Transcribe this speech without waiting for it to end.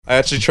I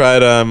actually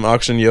tried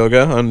oxygen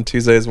yoga on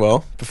Tuesday as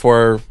well.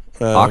 Before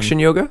Oxygen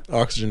yoga?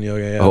 Oxygen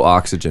yoga, yeah. Oh,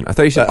 oxygen. I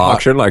thought you said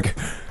auction. Like,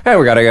 hey,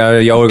 we got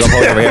a yoga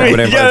pose over here.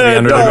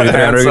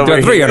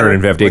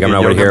 350 coming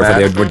over here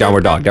for the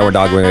downward dog. Downward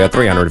dog. We got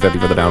 350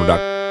 for the downward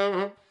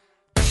dog.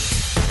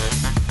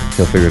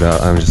 He'll figure it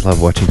out. I just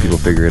love watching people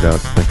figure it out.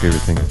 It's my favorite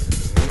thing.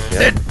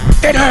 Yeah.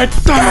 Got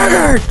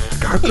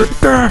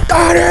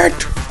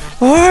it!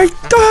 I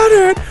got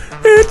it!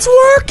 It's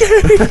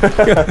working!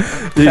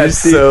 That's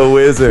so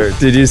wizard.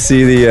 Did you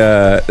see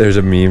the there's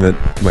a meme that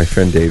my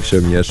friend Dave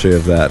showed me yesterday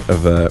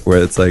of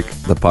where it's like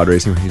the pod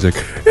racing where he's like,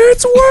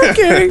 it's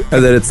working!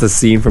 And then it's the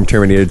scene from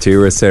Terminator 2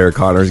 where Sarah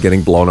Connor's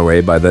getting blown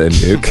away by the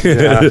nuke.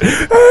 Yeah.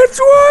 It's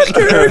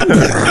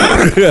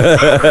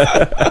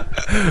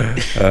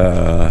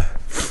working!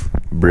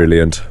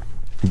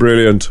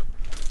 Brilliant.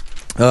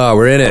 Oh,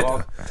 we're in it.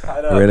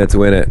 We're in it to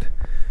win it.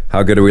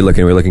 How good are we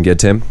looking? Are we looking good,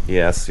 Tim?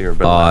 Yes, you're a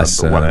bit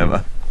awesome. loud, but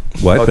whatever.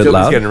 What? Oh, Bit Tilby's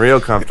loud? getting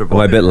real comfortable.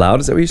 Am I a bit loud?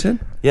 Is that what you said?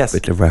 Yes.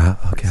 Bit loud.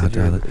 Okay, I'll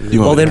dial it.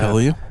 You want me to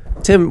tell you?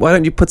 Tim, why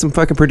don't you put some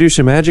fucking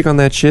producer magic on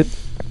that shit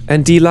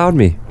and de-loud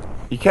me?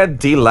 You can't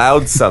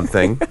de-loud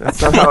something.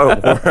 That's not how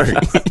it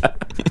works.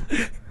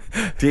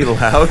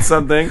 De-loud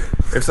something?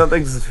 If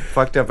something's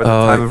fucked up at the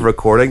time of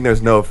recording,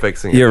 there's no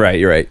fixing it. You're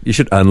right. You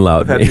should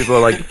unloud I've had me. people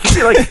are like,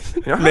 you know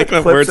how Making it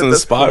up clips words at on the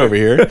this spot point? over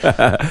here.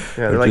 Yeah,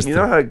 they're like, you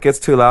know how it gets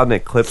too loud and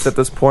it clips at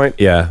this point?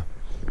 Yeah.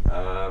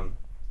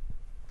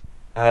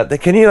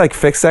 Can you like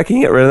fix that? Can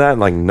you get rid of that?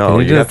 Like, no,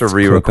 you have to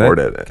re-record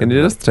it. Can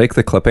you just take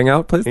the clipping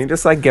out, please? Can you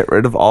just like get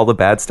rid of all the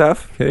bad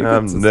stuff?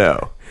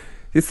 No.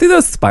 You see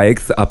those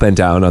spikes up and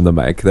down on the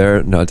mic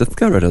there? No, just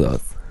get rid of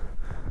those.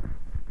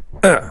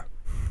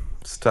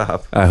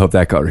 Stop. I hope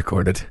that got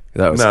recorded.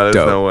 That was No, there's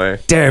dope. no way.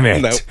 Damn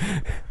it. Nope.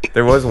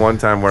 There was one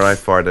time where I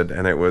farted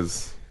and it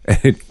was...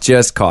 It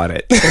just caught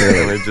it.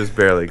 and it just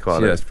barely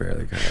caught Just it.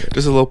 barely caught it.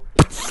 Just a little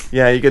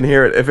Yeah, you can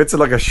hear it. If it's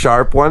like a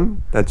sharp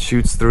one that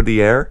shoots through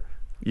the air,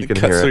 you can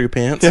cuts hear through it. your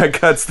pants. Yeah, it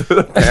cuts through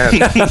the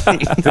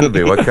pants.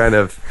 Tilby, what kind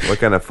of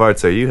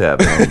farts are you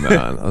having? Oh,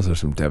 man. Those are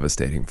some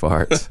devastating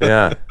farts.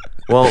 Yeah.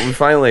 Well,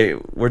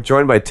 we're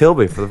joined by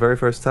Tilby for the very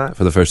first time.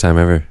 For the first time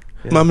ever.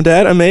 Yeah. Mom and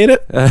Dad, I made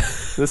it.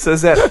 This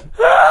is it.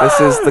 This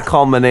is the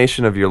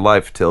culmination of your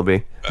life,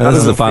 Tilby. This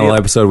is the final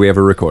episode we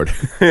ever record.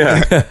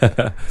 Yeah.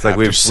 It's like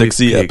we've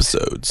 60 peaked.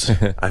 episodes.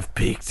 I've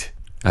peaked.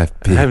 I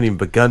I haven't even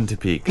begun to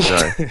peak.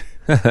 Sorry.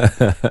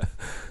 Do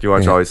you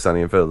watch Always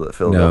Sunny in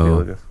Philadelphia? No.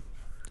 Lucas?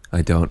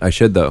 I don't. I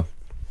should, though.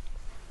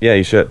 Yeah,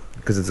 you should,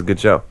 because it's a good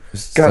show.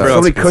 God,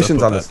 so many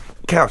cushions on this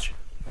couch.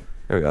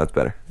 There we go. That's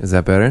better. Is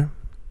that better?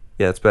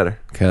 Yeah, it's better.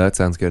 Okay, that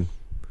sounds good.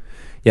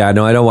 Yeah,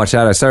 no, I don't watch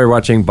that. I started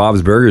watching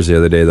Bob's Burgers the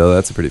other day, though.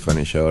 That's a pretty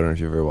funny show. I don't know if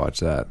you've ever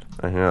watched that.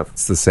 I have.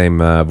 It's the same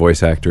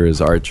voice actor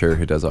as Archer,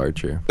 who does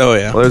Archer. Oh,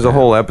 yeah. Well, there's a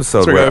whole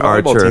episode That's where where I got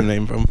a volleyball Archer team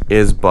name from.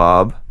 is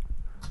Bob.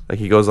 Like,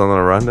 he goes on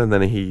a run, and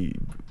then he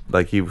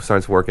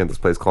starts working at this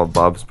place called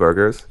Bob's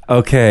Burgers.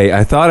 Okay,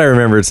 I thought I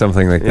remembered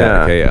something like that.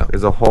 Yeah. Okay, yeah.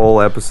 There's a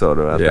whole episode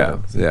about Yeah,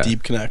 that. yeah.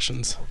 Deep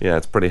connections. Yeah,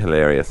 it's pretty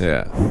hilarious.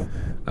 Yeah.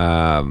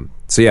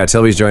 So yeah,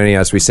 Tilby's joining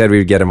us. We said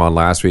we'd get him on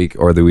last week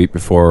or the week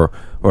before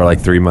or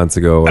like 3 months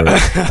ago. Or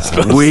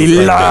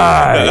We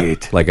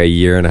lied! like a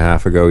year and a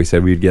half ago, we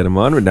said we'd get him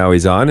on, but now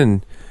he's on.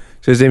 And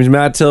so his name's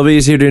Matt Tilby.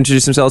 He's here to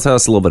introduce himself. Tell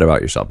us a little bit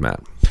about yourself,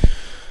 Matt.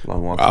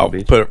 Long walk to I'll the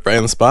beach. put it right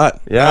on the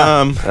spot.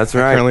 Yeah, that's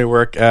right. I currently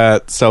work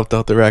at South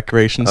Delta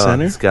Recreation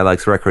Center. This guy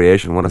likes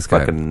recreation. What a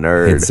fucking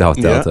nerd. In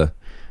South Delta.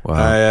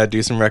 Wow. I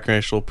do some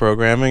recreational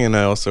programming, and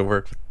I also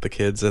work with the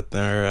kids at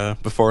their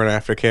before and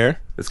after care.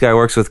 This guy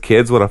works with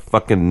kids. What a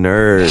fucking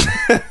nerd.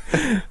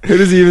 Who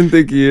does he even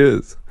think he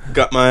is?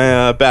 Got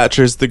my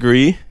bachelor's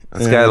degree.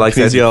 This guy likes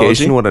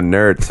education. What a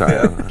nerd. Sorry.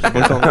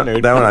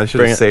 Nerd. That one, I should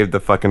Bring have it. saved the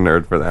fucking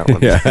nerd for that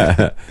one.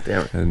 Yeah.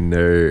 Damn it. A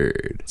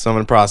nerd. So I'm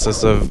in the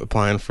process of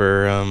applying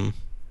for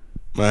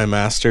my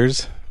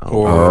master's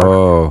or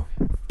Oh.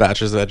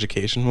 bachelor's of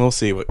education. We'll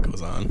see what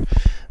goes on.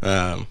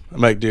 I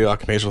might do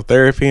occupational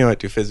therapy. I might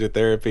do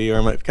physiotherapy, or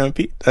I might become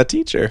a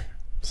teacher.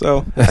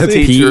 So A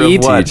Teacher PE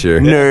of what? teacher.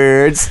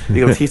 Nerds.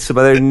 You're going to teach some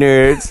other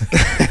nerds.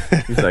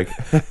 He's like,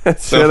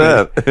 shut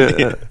up.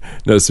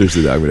 No,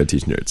 seriously, though, I'm going to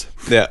teach nerds.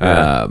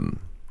 yeah,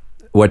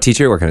 What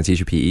teacher? What kind of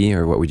teacher? PE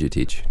or what would you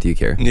teach? Do you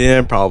care?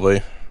 yeah,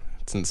 probably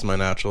since my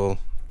natural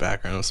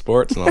background of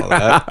sports and all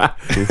that.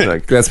 He's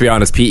like, Let's be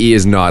honest. PE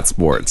is not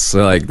sports.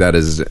 So, like that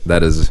is.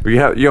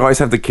 you always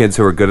have the kids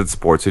who are good at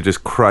sports who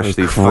just crush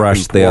these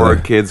crush fucking the poor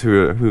other- kids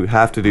who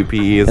have to do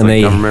PE as And like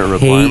they government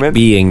hate requirement.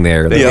 being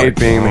there. They They're hate like,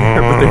 being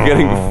there, but they're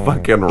getting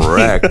fucking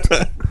wrecked.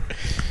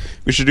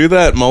 We should do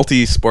that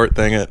multi-sport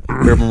thing at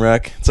Urban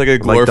Rec. It's like a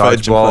Like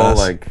glorified gym dodgeball, class.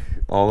 like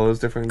all those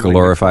different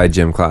glorified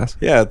gym class.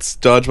 Yeah, it's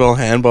dodgeball,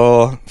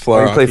 handball,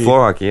 floor You play hockey. floor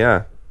hockey,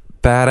 yeah.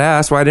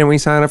 Badass. Why didn't we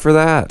sign up for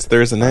that?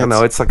 Thursday I nights. don't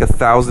know. It's like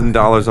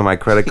 $1,000 on my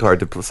credit card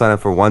to sign up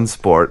for one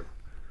sport.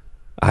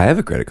 I have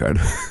a credit card.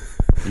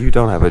 You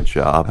don't have a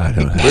job. I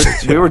don't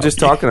have We were just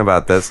talking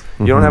about this.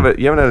 You don't have a.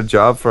 You haven't had a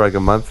job for like a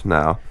month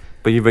now,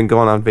 But you've been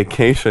going on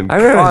vacation. I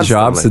haven't had a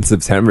job constantly.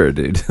 since September,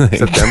 dude. Like,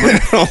 September.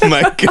 Oh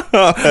my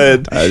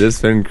god! I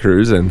just been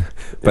cruising.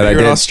 But You're I in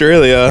did.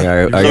 Australia. Yeah,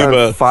 I've I done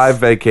Cuba. 5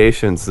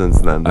 vacations since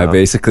then. I though.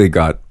 basically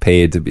got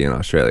paid to be in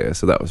Australia,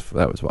 so that was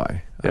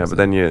why. Yeah, but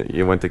then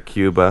you went to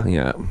Cuba.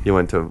 Yeah. You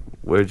went to,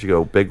 where'd you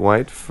go? Big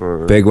White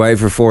for Big White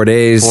for 4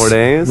 days. 4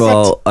 days?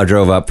 Well, I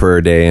drove up for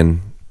a day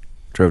and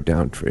drove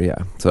down for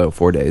so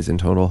 4 days in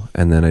total,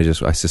 and then I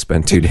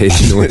spent 2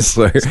 days in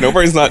Whistler.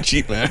 Snowboarding's not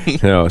cheap, man.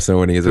 No,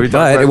 snowboarding Did we isn't. talk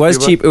But about it was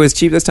Cuba? cheap. It was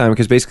cheap this time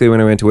because basically when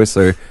I went to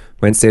Whistler,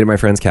 went and stayed at my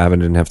friend's cabin,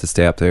 didn't have to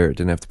stay up there,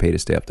 didn't have to pay to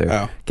stay up there.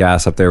 Oh.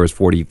 Gas up there was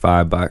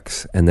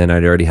 $45, and then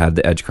I'd already had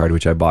the Edge card,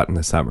 which I bought in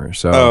the summer.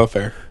 So, Oh,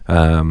 fair.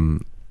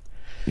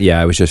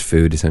 yeah, it was just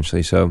food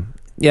essentially. So,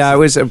 yeah, it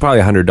was probably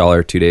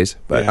 $100 2 days.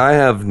 But Yeah. I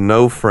have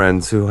no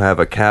friends who have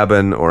a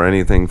cabin or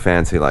anything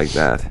fancy like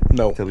that.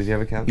 No. Tilly, do you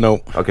have a cabin?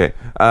 Nope. Okay.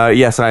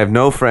 Yes, I have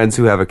no friends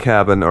who have a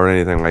cabin or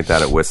anything like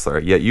that at Whistler.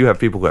 Yet you have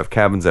people who have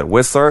cabins at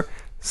Whistler,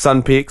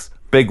 Sun Peaks,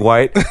 Big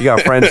White. You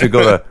got friends who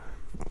go to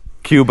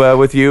Cuba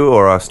with you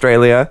or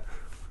Australia.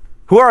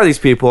 Who are these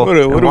people? What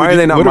and are why we are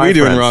they not what are my we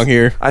doing friends? wrong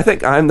here? I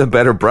think I'm the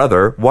better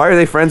brother. Why are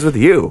they friends with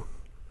you?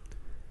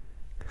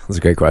 that's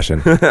a great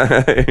question,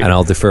 and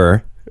I'll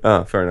defer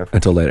Oh, fair enough.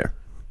 until later.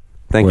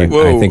 Thank when you.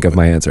 Whoa. I think of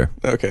my answer.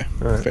 Okay,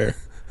 fair.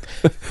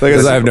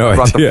 Because I have no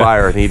brought idea. the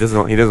fire and he doesn't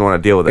want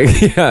to deal with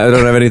it. Yeah, I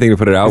don't have anything to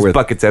put it out His with.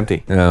 bucket's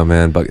empty. Oh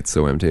man, bucket's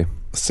so empty.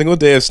 A single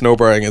day of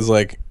snowboarding is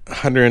like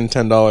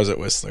 $110 at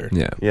Whistler.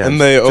 Yeah, Yeah, And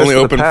they just only for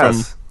the open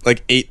pass. from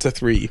like 8 to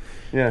 3.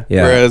 Yeah.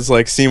 yeah. Whereas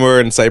like Seymour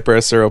and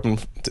Cypress are open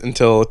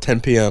until 10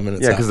 p.m. and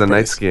it's Yeah, because the half night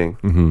price. skiing.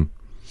 Mm-hmm.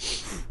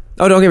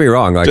 Oh, don't get me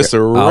wrong. Like, Just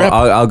a rip.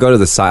 I'll go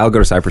to I'll go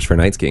to Cyprus for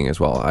night skiing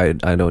as well. I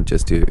don't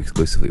just do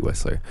exclusively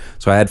Whistler.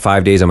 So I had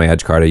 5 days on my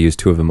Edge card. I used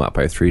 2 of them up.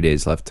 I have 3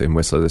 days left in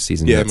Whistler this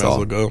season. Yeah, That's might as all.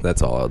 well go.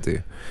 That's all I'll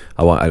do.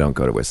 I don't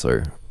go to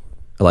Whistler.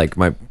 Like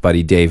my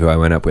buddy Dave, who I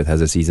went up with,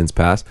 has a season's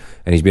pass,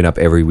 and he's been up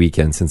every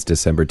weekend since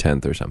December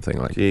 10th or something.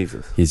 Like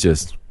Jesus. he's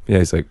just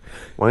he's like,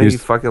 Why don't you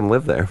fucking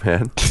live there,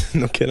 man?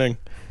 No kidding.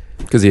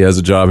 because he has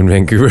a job in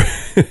Vancouver.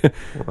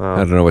 Wow. I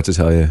don't know what to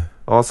tell you.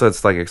 Also,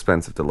 it's like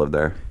expensive to live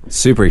there.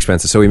 Super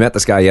expensive. So we met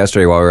this guy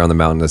yesterday while we were on the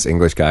mountain, this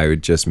English guy who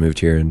just moved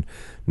here in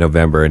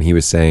November, and he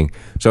was saying,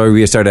 so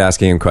we started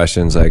asking him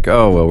questions like,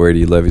 oh, well, where do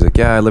you live? He's like,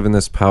 yeah, I live in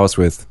this house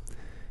with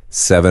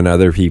 7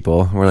 other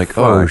people. And we're like,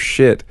 oh, Fuck.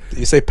 shit. Did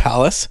you say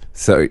Palace?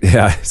 So,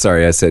 yeah,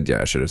 sorry, I should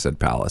have said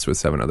palace with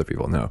 7 other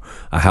people. No,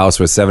 a house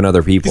with 7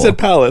 other people. You said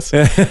Palace.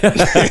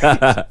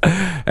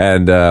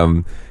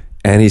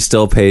 And he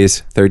still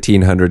pays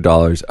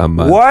 $1,300 a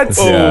month. What?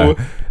 Yeah.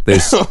 Oh.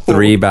 There's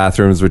 3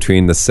 bathrooms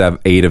between the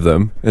 8 of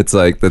them. It's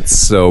like, that's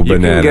so You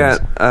bananas.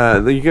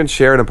 can get you can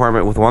share an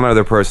apartment with one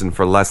other person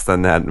for less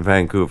than that in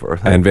Vancouver.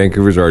 And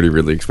Vancouver's already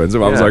really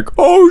expensive. I was Yeah. like,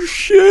 oh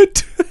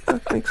shit.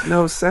 That makes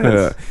no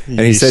sense. And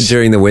he said Yeesh.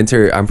 during the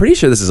winter, I'm pretty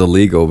sure this is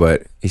illegal,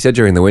 but he said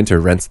during the winter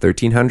rent's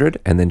 $1,300,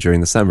 and then during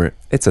the summer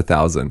it's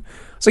 $1,000.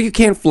 So you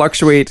can't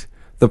fluctuate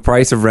the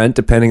price of rent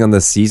depending on the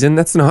season.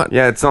 That's not.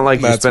 Yeah, it's not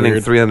like you're That's spending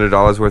weird.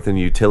 $300 worth in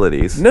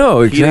utilities.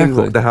 No, Heating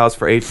exactly. the house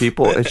for 8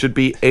 people, it should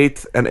be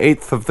an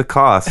eighth of the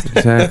cost.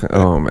 Exactly.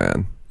 Oh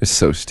man, it's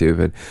so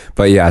stupid.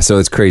 But yeah, so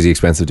it's crazy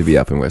expensive to be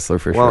up in Whistler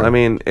for sure. Well, I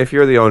mean, if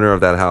you're the owner of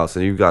that house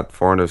and you've got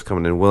foreigners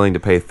coming in willing to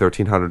pay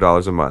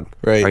 $1,300 a month,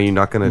 Right. are you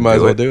not going to You might as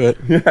do well it? do it.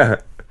 Yeah.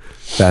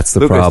 that's the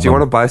Lucas, problem. do you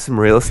want to buy some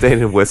real estate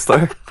in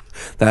Whistler?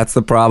 That's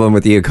the problem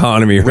with the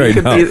economy right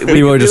could now. be- we People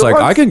could are be just the like,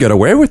 ones- I can get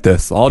away with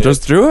this. I'll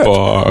just do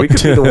it. We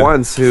could be the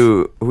ones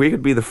we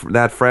could be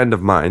that friend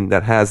of mine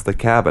that has the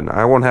cabin.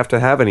 I won't have to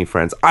have any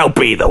friends. I'll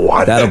be the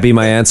one. That'll be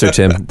my answer,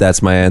 Tim.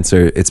 That's my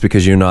answer. It's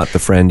because you're not the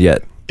friend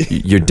yet.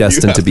 You're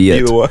destined have to be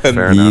it. the one.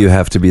 Fair You enough.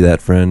 have to be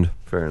that friend.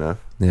 Fair enough.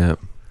 Yeah.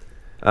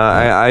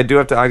 I do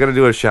have to. I got to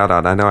do a shout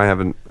out. I know I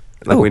haven't.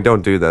 Like Oh. we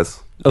don't do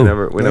this. Oh.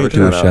 We never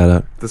Do a shout shout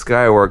out. This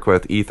guy I work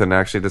with, Ethan,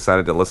 actually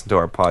decided to listen to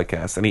our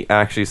podcast, and he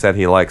actually said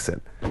he likes it.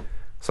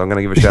 So I'm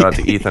gonna give a shout out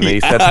to Ethan. And he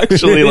said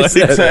actually likes he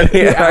said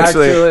he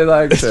actually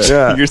likes it.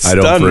 yeah. You're I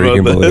don't stunned freaking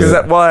about believe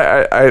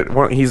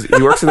this. Because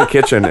he works in the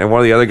kitchen, and one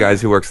of the other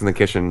guys who works in the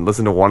kitchen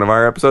listened to one of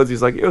our episodes.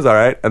 He's like, it was all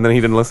right, and then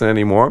he didn't listen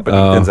anymore. But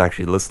Ethan's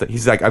actually listening.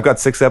 He's like, I've got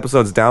 6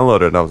 episodes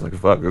downloaded, and I was like,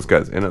 fuck, this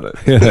guy's into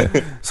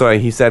it. So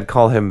he said,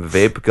 call him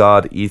Vape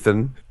God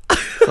Ethan.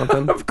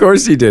 Something. Of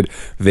course he did.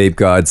 Vape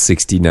God He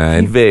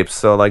 69. vapes,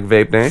 so like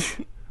Vape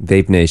Nation.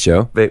 Vape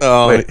Nation. Vape,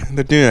 Oh, wait,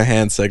 they're doing a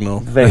hand signal.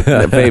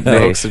 Vape Folks,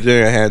 Nation. they're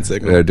doing a hand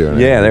signal. They're doing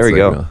it. Yeah, there we It's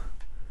go.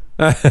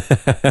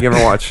 like, You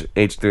ever watch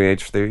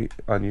H3H3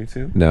 on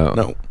YouTube? no.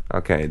 No.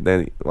 Okay,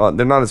 they're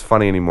not as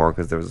funny anymore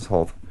because there was this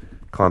whole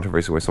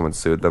controversy where someone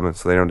sued them, and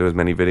so they don't do as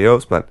many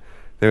videos. But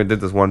they did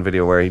this one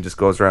video where he just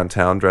goes around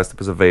town dressed up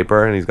as a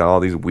vapor, and he's got all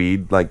these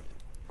weed like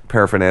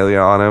paraphernalia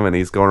on him, and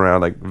he's going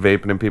around like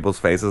vaping in people's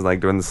faces, like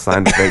doing the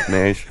sign to Vape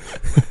Nation,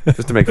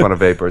 just to make fun of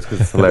vapors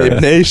because it's hilarious.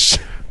 Vape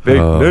Nation.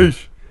 Vape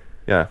Nation.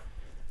 Yeah.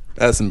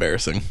 That's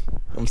embarrassing.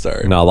 I'm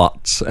sorry. No,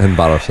 lots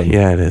embarrassing.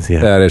 Yeah, it is. Yeah.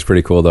 That is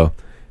pretty cool, though.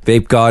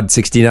 Vape God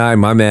 69,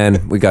 my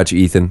man. We got you,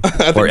 Ethan.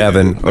 Or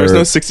Evan. There's or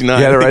no 69.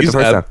 Yeah, they're right He's the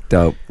first Ev. time.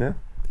 Dope. Yeah.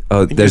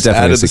 Oh, there's just definitely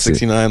a added the 69.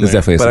 69 There's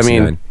there. definitely a But I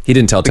 69. mean, He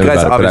didn't tell The Tim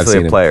guy's about it, but I've obviously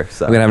seen a him. player.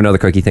 So I'm gonna have another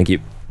cookie. Thank you.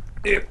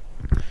 you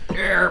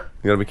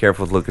gotta be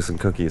careful with Lucas and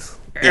cookies.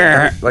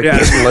 Like, he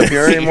doesn't live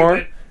here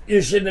anymore.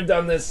 You shouldn't have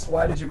done this.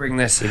 Why did you bring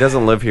this? He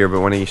doesn't live here,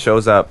 but when he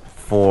shows up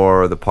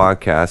for the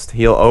podcast,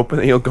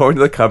 he'll go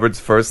into the cupboards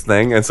first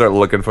thing and start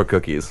looking for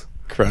cookies.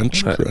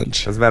 Crunch,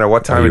 crunch. Doesn't matter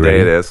what time Are of you day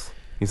ready? it is.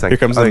 He's like, Here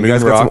comes oh, the you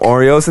guys moon got some rock.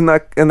 Oreos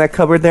in that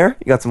cupboard there?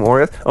 You got some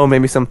Oreos? Oh,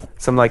 maybe some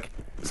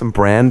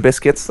bran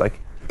biscuits? Like,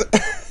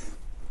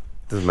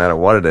 doesn't matter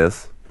what it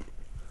is.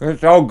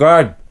 It's so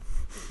good.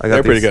 I got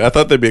They're pretty these- good. I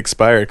thought they'd be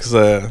expired because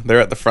they're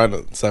at the front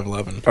of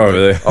 7-Eleven. Oh,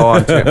 really? Oh,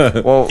 on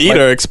two. Well, Eat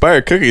our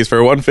expired cookies for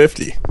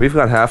 $1.50. we've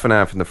got half and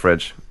half in the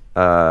fridge.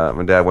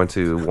 My dad went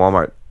to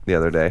Walmart the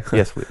other day.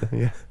 Yes,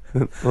 yeah.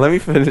 Let me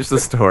finish the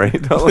story.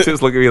 Don't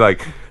just look at me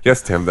like,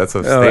 yes, Tim, that's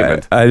a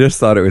statement. I just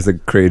thought it was the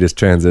greatest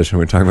transition.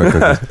 We're talking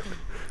about cookies.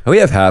 We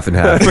have half and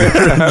half.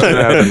 Half and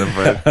half in the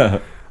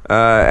fridge.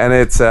 And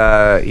it's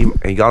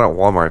he got it at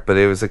Walmart, but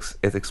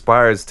it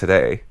expires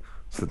today.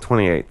 It's the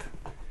 28th.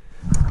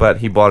 But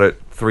he bought it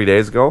 4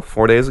 days ago.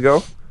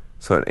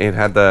 So it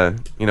had the,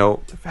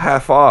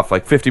 half off,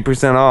 like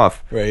 50%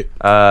 off. Right.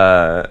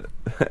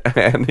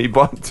 And he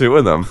bought two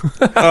of them.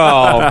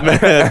 Oh, man.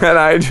 And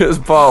I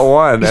just bought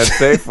one at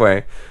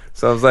Safeway.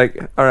 So I was like,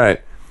 all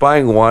right,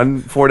 buying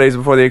one 4 days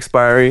before the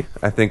expiry,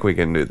 I think we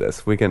can do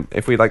this. We can,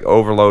 if we like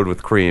overload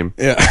with cream,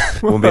 Yeah.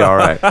 we'll be all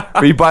right.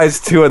 But he buys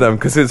two of them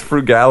because his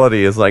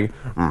frugality is like,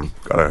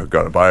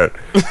 gotta buy it.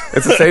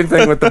 It's the same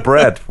thing with the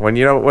bread. When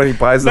he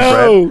buys the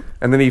bread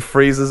and then he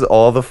freezes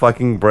all the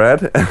fucking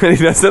bread and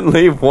he doesn't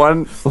leave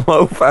one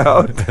loaf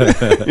out.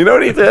 You know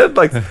what he did?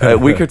 Like a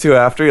week or two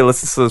after, he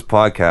listens to this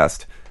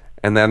podcast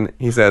and then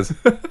he says,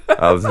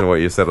 "Oh, this is what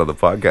you said on the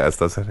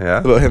podcast." I said, "Yeah."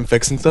 About him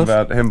fixing stuff?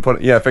 About him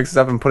fixing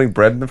stuff and putting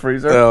bread in the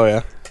freezer. Oh,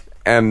 yeah.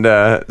 And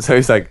so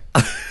he's like,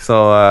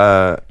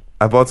 I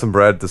bought some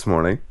bread this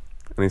morning.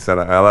 And he said,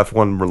 I left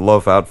one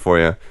loaf out for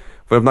you.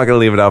 But I'm not going to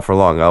leave it out for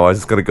long. Otherwise,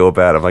 it's going to go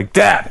bad. I'm like,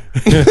 Dad!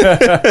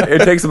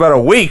 It takes about a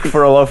week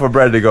for a loaf of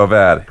bread to go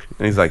bad.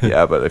 And he's like,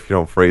 yeah, but if you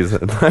don't freeze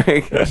it.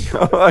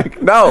 I'm like,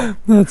 no!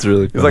 That's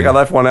really funny. He's like, I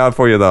left one out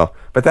for you, though.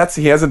 But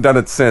he hasn't done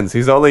it since.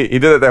 He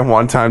did it that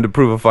one time to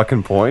prove a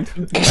fucking point.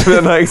 And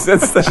then, like,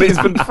 since then, he's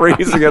been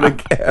freezing it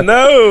again.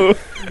 No!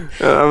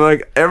 And I'm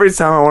like, every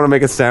time I want to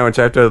make a sandwich,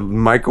 I have to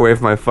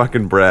microwave my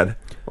fucking bread.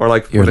 Or,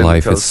 like, Your put it in the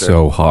life is toaster.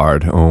 so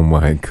hard. Oh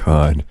my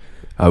god.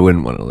 I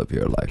wouldn't want to live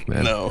your life,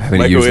 man. No.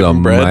 Having to use the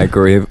Microwaving bread.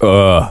 microwave.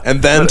 Ugh.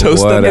 And then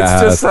toast What them. a-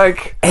 It's just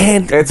like,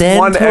 it's then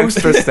one toast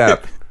extra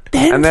step.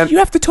 And then you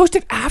have to toast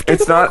it after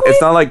it's not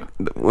like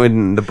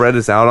when the bread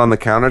is out on the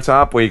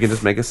countertop where you can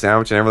just make a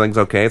sandwich and everything's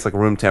okay. It's like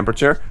room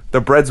temperature.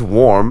 The bread's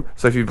warm,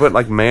 so if you put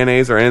like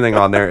mayonnaise or anything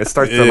on there, it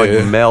starts to like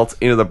melt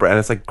into the bread.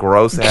 It's like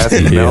gross ass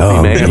melty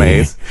Yummy.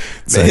 mayonnaise.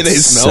 It's like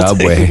Mayonnaise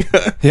melting.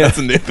 Subway. Yeah. That's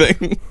a new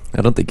thing.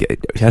 I don't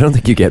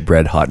think you get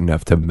bread hot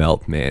enough to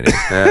melt mayonnaise.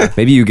 Yeah.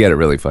 Maybe you get it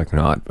really fucking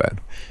hot, but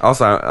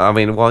Also, I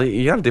mean, well,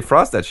 you gotta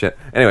defrost that shit.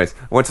 Anyways,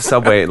 I went to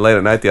Subway late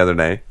at night the other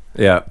day.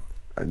 yeah.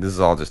 This is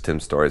all just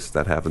Tim's stories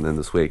that happened in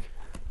this week.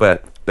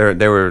 But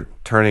they were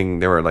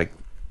like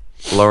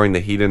lowering the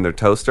heat in their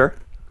toaster,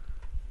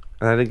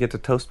 and I didn't get to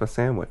toast my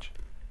sandwich.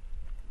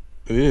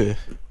 Ew.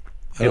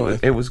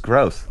 It was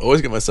gross.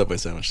 Always get my Subway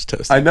sandwiches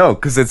toasted. I know,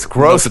 because it's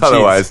gross Lots of cheese.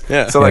 otherwise.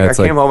 Yeah. So like Yeah, I it's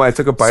came like home, I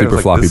took a bite, and I super was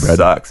like, floppy this bread.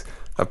 sucks.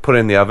 I put it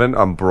in the oven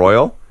on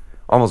broil.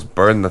 Almost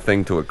burned the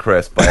thing to a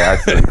crisp by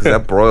accident because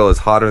that broil is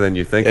hotter than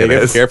you think Yeah, you it gotta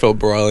be is. careful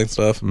broiling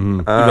stuff. You're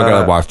not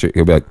gonna watch it.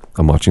 You'll be like,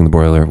 I'm watching the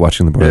broiler,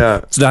 Yeah.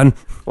 It's done.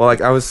 Well,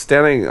 like I was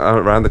standing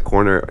around the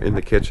corner in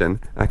the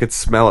kitchen. I could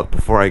smell it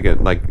before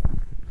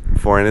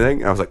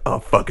anything. I was like, oh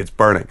fuck, it's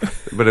burning.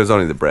 But it was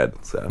only the bread.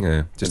 So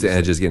Yeah. Just the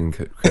edges getting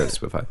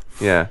crisp. If I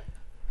yeah.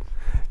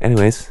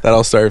 Anyways, That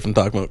all started from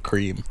talking about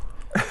cream.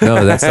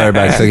 no, that started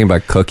by talking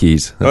about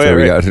cookies. That's Oh, yeah, where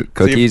we right. got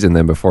cookies, and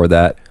then before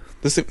that,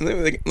 Let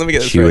me get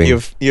this Chewing.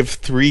 right. You have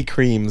 3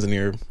 creams in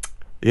your.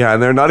 yeah,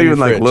 and they're not In your even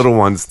like fridge. little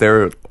ones.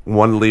 They're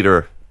 1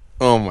 liter.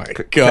 Oh my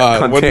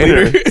god! 1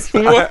 liter. containers.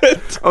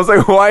 What? I was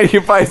like, why do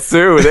you buy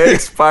 2? They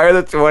expire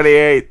the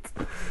 28th.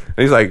 And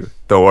he's like,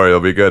 don't worry, it'll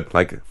be good.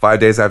 Like 5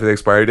 days after the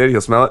expiry date,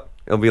 he'll smell it.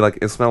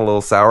 It'll smell a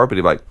little sour, but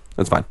he'll be like,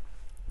 that's fine.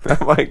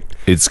 I'm like,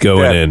 it's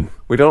Dad,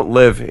 we don't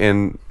live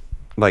in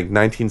like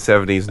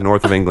 1970s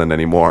north of England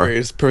anymore.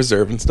 Just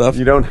preserving stuff.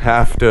 You don't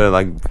have to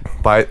like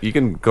buy. You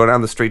can go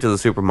down the street to the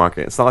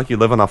supermarket. It's not like you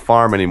live on a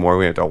farm anymore.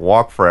 We have to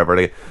walk forever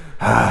to.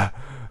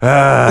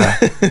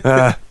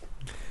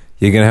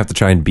 You're gonna have to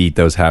try and beat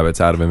those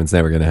habits out of him. It's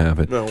never gonna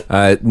happen. No.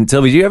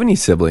 Tilby, do you have any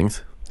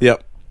siblings?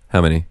 Yep.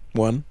 How many?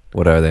 1.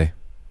 What are they?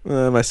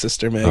 My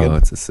sister Megan. Oh,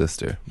 it's a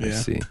sister. I Yeah.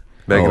 see.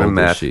 Megan How and old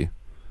Matt. is she?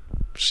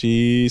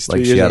 She's 3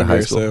 Like years she out of younger,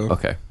 high school? so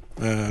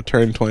Okay.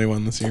 turned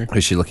 21 this year.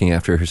 Is she looking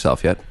after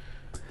herself yet?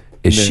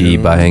 Is she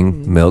No.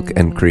 buying milk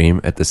and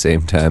cream at the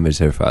same time as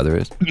her father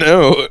is?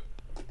 No.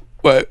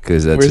 What?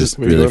 Because that's Where's just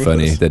where you really going with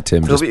funny this? that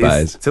Tim just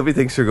buys. Tilby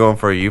thinks you're going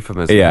for a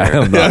euphemism. Yeah,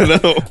 here. I'm not. I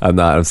know. I'm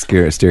not. I'm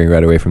steering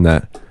right away from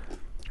that.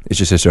 Is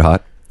your sister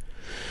hot?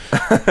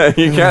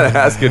 You can't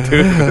ask it,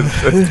 dude.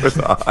 It's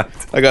hot.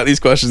 I got these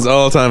questions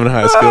all the time in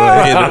high school.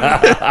 I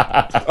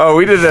hated it. Oh,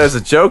 we did it as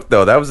a joke,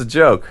 though. That was a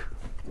joke.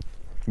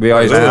 We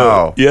always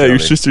Wow. Yeah, your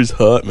Tilby. sister's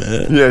hot,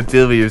 man. Yeah,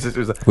 Tilby, your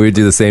sister's. we would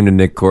do the same to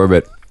Nick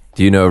Corbett.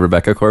 Do you know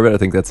Rebecca Corbett? I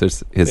think that's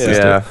his sister.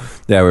 Yeah.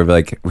 Yeah, we're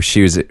like, we're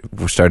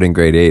starting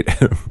grade 8.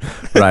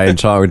 Ryan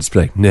Shaw would just be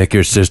like, Nick,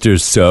 your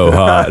sister's so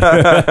hot.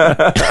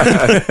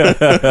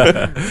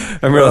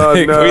 And we're Oh,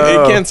 like, no.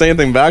 He can't say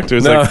anything back to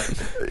us. No.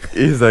 Like,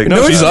 He's like,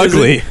 no, she's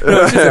ugly.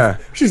 Yeah.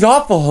 she's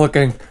awful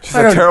looking. She's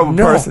a terrible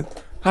person.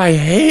 I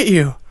hate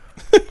you.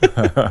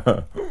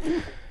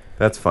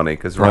 That's funny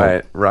because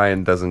Right.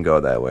 Ryan doesn't go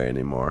that way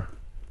anymore.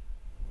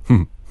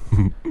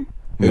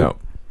 No.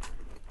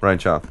 Ryan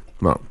Shaw.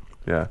 No.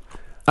 Yeah.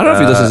 I don't know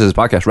if he listens to this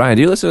podcast. Ryan,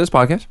 do you listen to this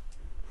podcast?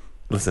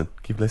 Listen,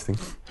 keep listening.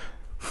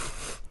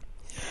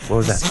 What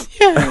was that?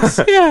 Yes,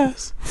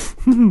 yes.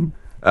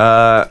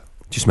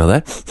 Did you smell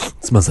that?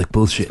 It smells like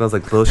bullshit. Smells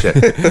like bullshit.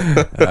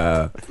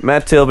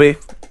 Matt Tilby,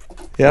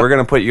 Yep. we're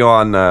gonna put you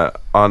on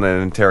an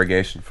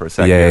interrogation for a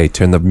second. Yay,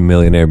 turn the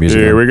millionaire music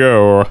Here on. we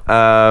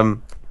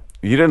go.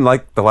 You didn't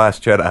like The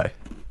Last Jedi.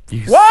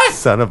 You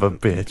son of a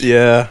bitch.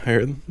 Yeah,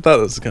 I thought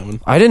this was coming.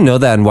 I didn't know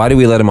that, and why did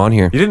we let him on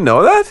here? You didn't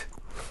know that?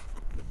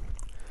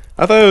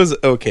 I thought it was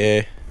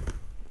okay.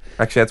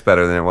 Actually, that's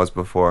better than it was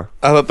before.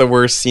 I thought the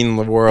worst scene in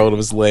the world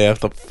was Leia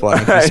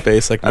flying through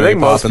space like I Mary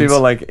think most Poppins.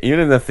 people like even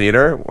in the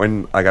theater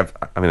when like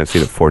I've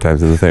seen it 4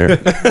 times in the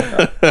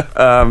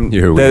theater.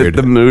 You're weird.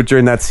 The mood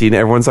during that scene,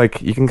 everyone's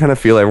like, you can kind of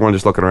feel everyone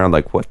just looking around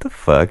like, what the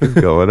fuck is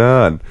going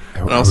on?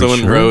 And also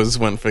when Rose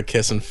went for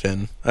kissing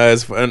Finn,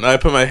 and I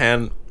put my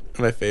hand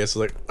in my face, I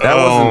was like,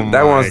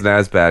 That wasn't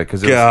as bad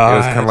because it was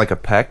God. kind of like a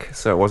peck,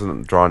 so it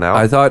wasn't drawn out.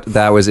 I thought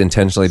that was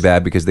intentionally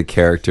bad because the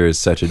character is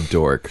such a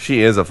dork.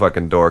 She is a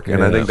fucking dork,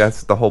 and I Yeah. think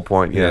that's the whole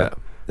point. Yeah.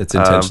 It's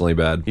intentionally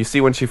bad. You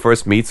see when she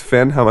first meets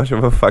Finn, how much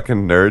of a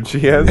fucking nerd she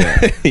is.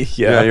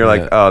 Yeah, you're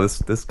like, Yeah. oh,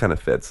 this kind of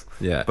fits.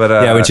 Yeah. But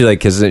yeah, when she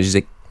like kisses it, she's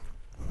like,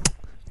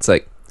 it's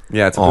like,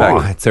 yeah, it's a oh,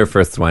 peck. it's her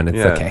first one. It's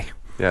Yeah. okay.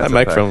 Yeah, that it's a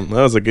peck. microphone,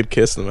 that was a good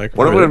kiss in the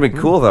microphone. What would have been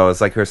cool though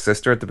is like her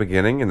sister at the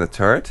beginning in the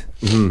turret.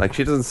 Like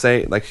she doesn't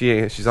say like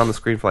she's on the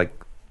screen for like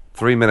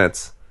 3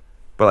 minutes,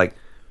 but like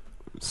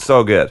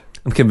so good.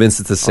 I'm convinced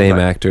it's the same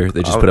like- actor.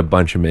 They just I put a would-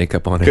 bunch of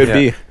makeup on it. Could Yeah.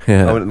 be.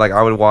 Yeah.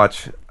 I would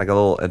watch like a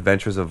little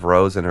Adventures of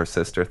Rose and her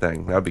sister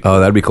thing. That would be cool. Oh,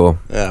 that'd be cool.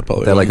 Yeah,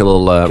 probably. That like a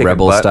little Kicking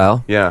rebel butt.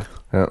 style. Yeah.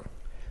 Yeah.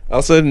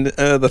 Also,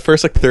 the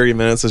first like 30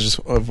 minutes is just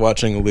of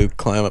watching Luke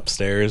climb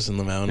upstairs in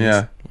the mountains.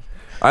 Yeah.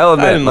 I'll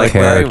admit, didn't like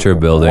like when I character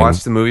building.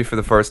 watched the movie for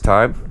the first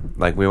time,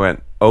 like we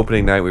went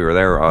opening night, we were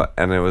there,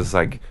 and it was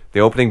like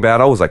the opening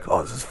battle was like,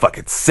 oh, this is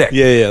fucking sick.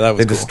 Yeah, that was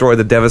They cool. destroyed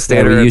the Yeah,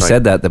 Devastator. but you and, like,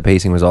 said that the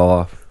pacing was all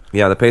off.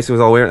 yeah, the pacing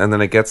was all weird, and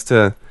then it gets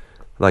to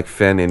like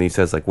Finn, and he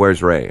says like,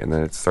 "Where's Ray?" And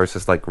then it starts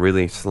just like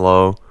really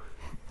slow,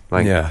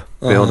 like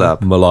build up,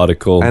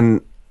 Melodical.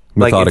 and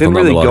like it Methodical, didn't not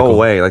really go melodical.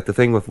 away. Like the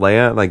thing with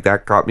Leia, like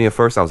that got me at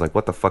first. I was like,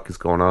 "What the fuck is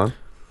going on?"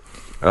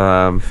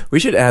 We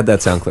should add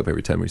that sound clip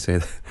every time we say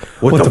that.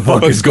 What the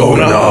fuck is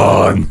going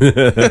on?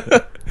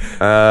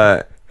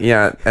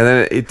 Yeah, and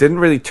then it didn't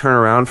really turn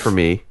around for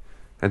me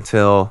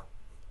until,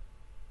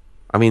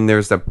 I mean,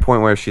 there's that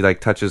point where she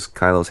like touches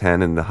Kylo's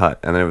hand in the hut,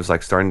 and then it was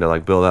like starting to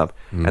like build up,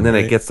 and then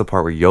it gets to the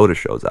part where Yoda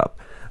shows up,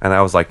 and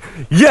I was like,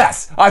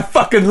 yes, I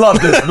fucking love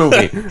this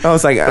movie. I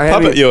was like,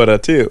 Puppet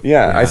Yoda too.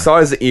 Yeah, I saw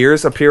his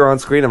ears appear on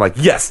screen. I'm like,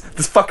 yes,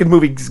 this fucking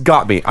movie's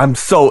got me. I'm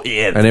so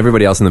in. And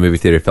everybody else in the movie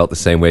theater felt the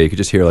same way. You could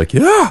just hear like,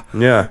 yeah,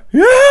 Yeah,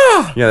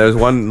 yeah. yeah. There's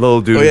one little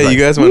dude. Oh yeah, like, you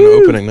guys went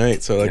on opening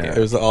night, so like Yeah. it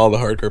was all the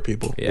hardcore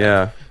people.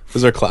 Yeah.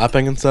 Was there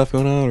clapping and stuff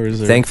going on, or is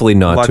there? Thankfully,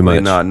 not Luckily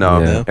too much. not.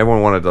 No, Yeah.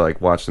 everyone wanted to like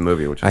watch the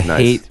movie, which is I nice.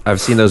 hate.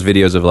 I've seen those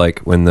videos of like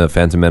when the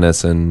Phantom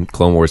Menace and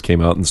Clone Wars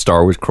came out and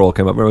Star Wars Crawl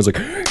came up, and I was like,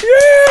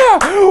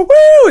 yeah, woo!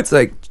 It's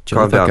like, chill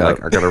Calm the fuck down. out.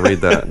 Like, I gotta read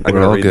that. I We're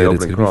gotta all read the good.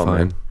 It's opening gonna be crawl,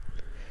 man. fine.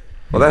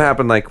 Well, that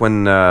happened like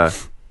when,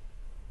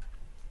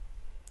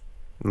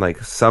 like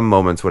some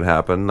moments would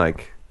happen.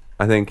 Like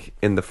I think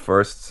in the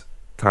first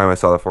time I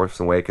saw The Force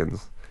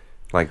Awakens,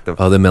 like the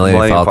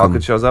Millennium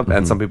Falcon. shows up,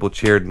 and some people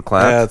cheered and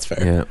clapped. Yeah, that's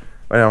fair.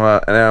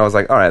 Yeah, And I was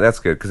like, all right, that's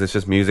good because it's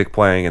just music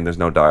playing and there's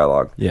no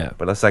dialogue. yeah.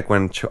 But it's like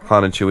when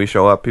Han and Chewie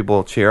show up,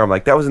 people cheer. I'm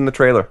like, that was in the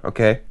trailer,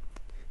 okay?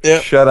 Yeah.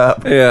 Shut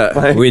up. Yeah,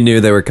 Like, we knew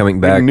they were coming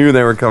back. we knew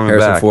they were coming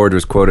Harrison back. Ford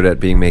was quoted at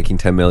being making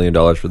 $10 million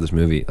for this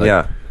movie. Like,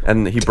 Yeah,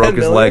 and he broke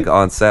his million? leg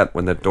on set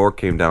when the door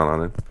came down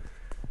on him.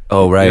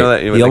 Oh right. You know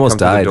that when He they almost come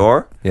to died. The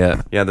door?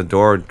 Yeah. Yeah, the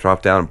door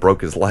dropped down and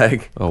broke his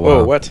leg. Oh wow.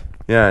 Whoa, what?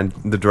 Yeah, and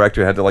the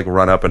director had to like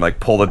run up and like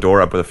pull the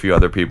door up with a few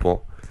other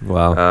people.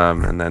 Wow.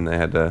 And then they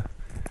had to.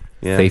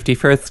 Yeah. Safety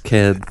first,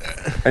 kid.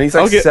 And he's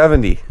I'll like get-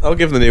 70. I'll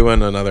give the new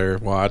one another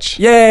watch.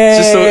 Yay!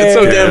 It's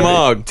so damn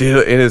long.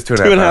 Dude, it is 2.5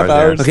 2.5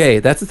 hours. yeah. Okay,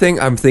 that's the thing.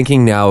 I'm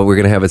thinking now we're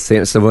gonna have a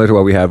similar to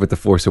what we had with The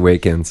Force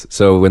Awakens.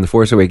 So when The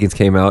Force Awakens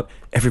came out,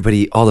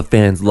 everybody, all the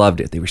fans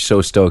loved it. They were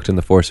so stoked on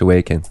The Force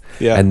Awakens.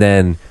 Yeah. And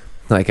then,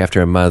 like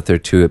after a month or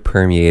two, it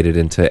permeated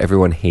into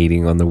everyone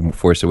hating on The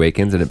Force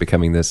Awakens, and it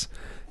becoming this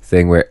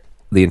thing where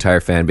the entire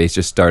fan base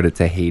just started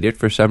to hate it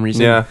for some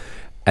reason. Yeah.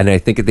 And I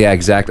think the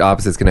exact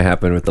opposite is going to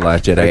happen with The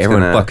Last Jedi.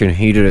 Everyone fucking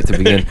hated it to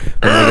begin.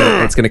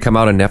 And it's going to come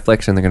out on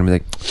Netflix, and they're going to be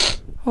like,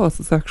 "Oh, this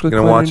is actually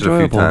gonna quite watch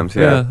enjoyable. it a few times.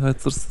 Yeah,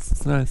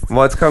 that's nice."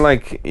 Well, it's kind of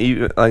like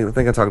I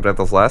think I talked about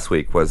this last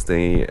week. Was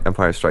the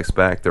Empire Strikes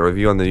Back? The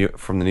review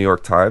from the New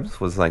York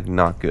Times was like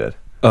not good.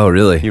 Oh,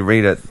 really? You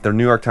read it. The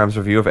New York Times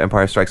review of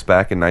Empire Strikes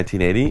Back in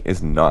 1980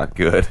 is not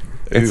good.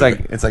 It's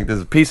like there's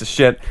a piece of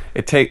shit.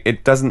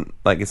 It doesn't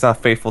like it's not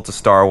faithful to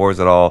Star Wars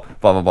at all.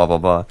 Blah blah blah blah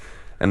blah.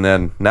 And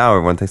then now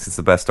everyone thinks it's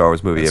the best Star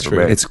Wars movie ever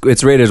made.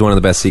 It's rated as one of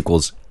the best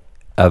sequels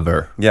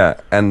ever. Yeah,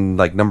 and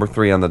like number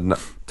 3 on the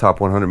top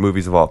 100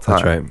 movies of all time.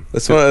 That's right.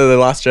 This one, The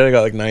Last Jedi,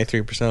 got like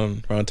 93%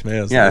 on Rotten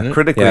Tomatoes. Yeah,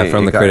 critically,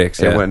 from the critics.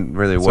 it went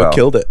really So well. it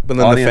killed it. But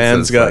then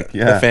Audiences,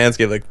 the fans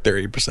gave like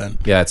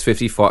 30%. Yeah, it's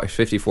 54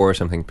 or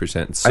something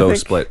percent. It's so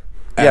split.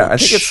 Yeah, I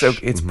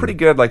think it's pretty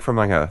good, like from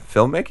like a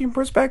filmmaking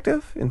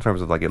perspective, in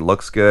terms of like it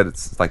looks good.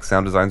 It's like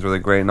sound design's really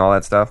great and all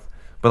that stuff.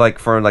 But like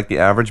for like the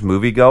average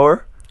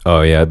moviegoer,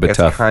 Oh yeah, but it's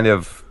tough. kind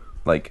of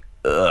like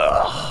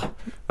ugh,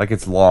 like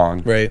it's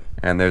long, Right.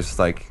 And there's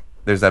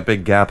that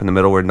big gap in the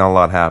middle where not a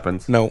lot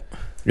happens. No.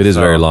 It is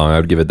very long. I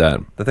would give it that.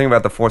 The thing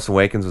about The Force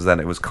Awakens was that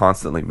it was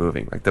constantly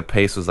moving. Like the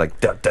pace was like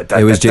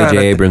It was J.J.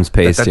 Abrams'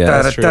 pace,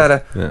 yeah. That's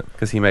true.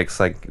 Because he makes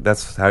like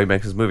that's how he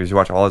makes his movies. You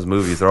watch all his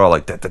movies; they're all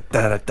like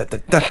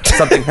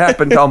something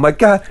happened. Oh my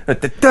god!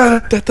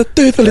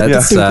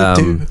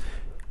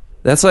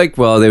 That's like,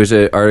 well, there was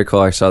an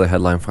article I saw the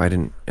headline for. I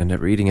didn't end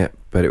up reading it,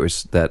 but it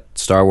was that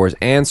Star Wars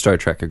and Star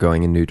Trek are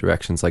going in new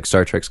directions. Like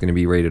Star Trek's going to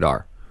be rated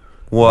R.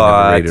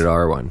 What? Rated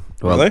R one.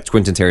 Well, Really?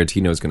 Quentin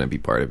Tarantino is going to be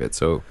part of it,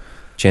 so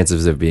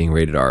chances of being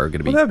rated R are going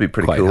to be that'd be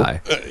pretty quite cool.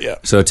 high. Yeah.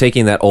 So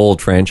taking that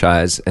old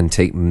franchise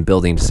and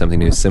building to something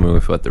new, similar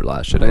with what The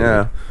Last Jedi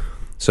Yeah. did.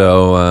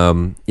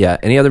 So, yeah.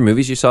 Any other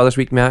movies you saw this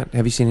week, Matt?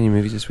 Have you seen any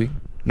movies this week?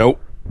 Nope.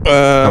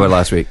 How about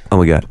last week? Oh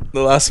my god!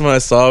 The last one I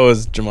saw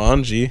was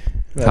Jumanji.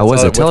 How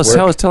was it? Tell us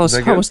how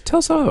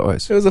it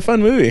was. It was a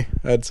fun movie,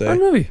 I'd say. Fun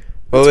movie.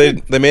 Well,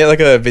 they made like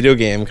a video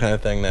game kind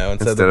of thing now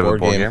instead of of a a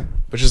board game,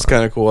 which is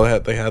kind of cool.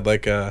 They had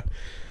like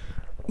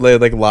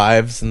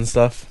lives and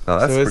stuff. Oh,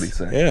 that's So it's- pretty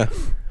sick. Yeah.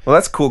 Well,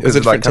 that's cool It was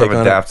because a it like kind different of take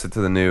on it. adapts it to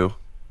the new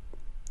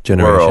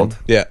Generation. world,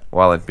 Yeah.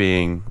 while it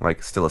being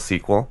like still a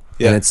sequel.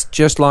 Yeah. And it's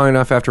just long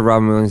enough after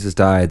Robin Williams has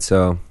died,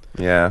 so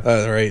Yeah,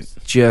 Right.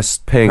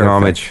 just paying perfect.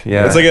 homage.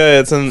 Yeah,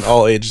 It's an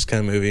all ages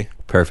kind of movie.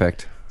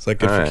 Perfect. It's like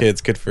good for Alright.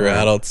 kids, good for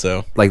adults.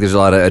 So Like there's a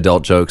lot of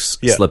adult jokes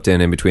Yeah. slipped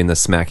in between the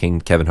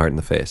smacking Kevin Hart in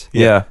the face.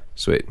 yeah,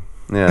 Sweet.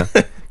 yeah.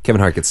 Kevin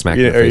Hart gets smacked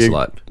You- in the are face you- a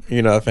lot.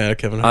 you're not a fan of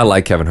Kevin Hart. I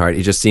like Kevin Hart.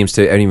 He just seems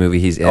to any movie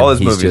he's in. All his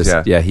he's movies,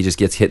 just, yeah. he just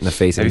gets hit in the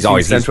face, and Have you he's seen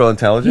always Central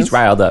Intelligence? He's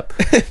riled up.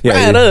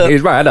 Riled up.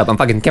 He's riled up. I'm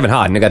fucking Kevin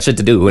Hart, and I got shit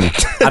to do, and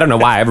I don't know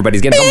why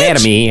everybody's getting so mad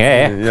at me.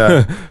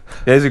 Yeah,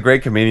 he's a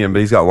great comedian, but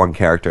he's got one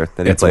character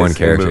that he It's plays one in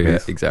character, yeah,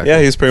 movies. exactly. Yeah,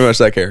 he's pretty much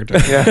that character.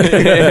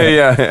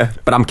 yeah.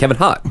 But I'm Kevin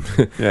Hart.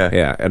 Yeah.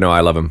 yeah. No,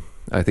 I love him.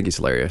 I think he's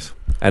hilarious.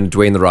 And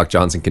Dwayne the Rock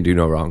Johnson can do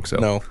no wrong. So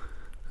No.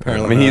 I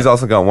Apparently mean, he's not.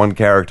 also got one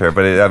character,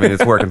 but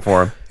it's working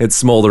for him. it's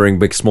smoldering,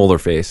 big smolder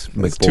face.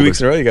 Big It's 2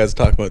 weeks in a row you guys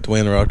talk about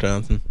Dwayne The Rock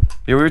Johnson.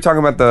 Yeah, we were talking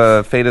about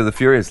the Fate of the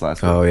Furious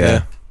last week. Oh yeah.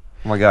 Yeah.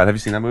 Oh my god, have you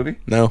seen that movie?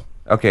 No.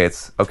 Okay,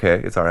 it's all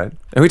right.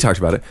 And we talked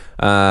about it.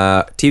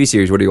 TV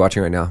series. What are you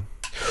watching right now?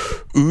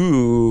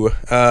 Ooh.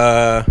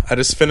 I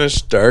just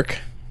finished Dark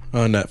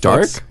on Netflix.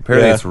 Dark?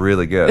 Apparently, Yeah. it's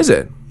really good. Is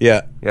it?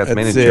 Yeah. Yeah, it's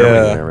made in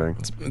Germany and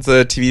everything. It's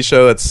a TV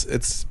show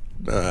that's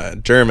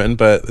German,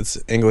 but it's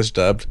English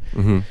dubbed.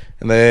 Mm-hmm.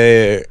 And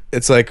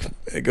it's like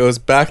it goes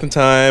back in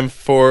time,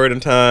 forward in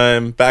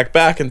time,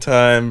 back in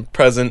time,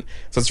 present.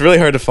 So it's really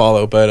hard to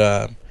follow,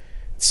 but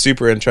it's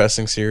super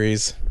interesting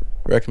series.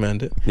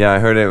 Recommend it. Yeah, I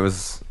heard it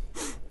was.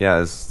 Yeah,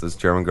 this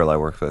German girl I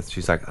worked with.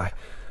 She's like, I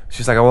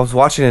was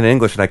watching it in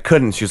English and I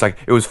couldn't. She was like,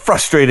 it was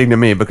frustrating to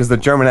me because the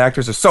German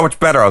actors are so much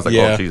better. I was like,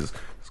 Yeah. oh Jesus,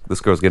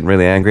 this girl's getting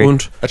really angry.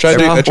 I tried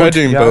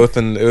doing yeah. both,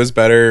 and it was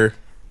better.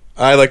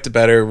 I liked it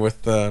better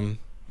with the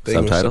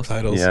English Subtitles?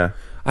 subtitles. Yeah,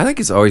 I think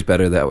it's always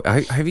better that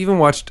way.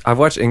 I've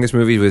watched English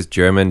movies with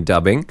German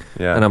dubbing,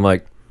 Yeah. and I'm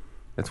like,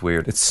 it's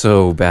weird. it's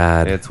so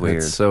bad. It's weird.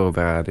 It's so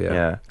bad. Yeah.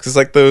 yeah. Because it's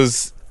like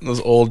those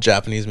old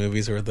Japanese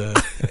movies where the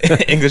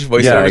English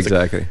voiceover Yeah, is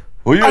like, exactly.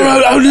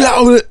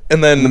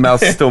 and then The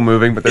mouth's still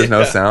moving, but there's no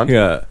Yeah. sound.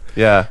 Yeah.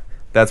 Yeah,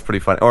 that's pretty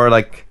funny. Or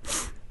like,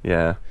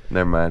 yeah,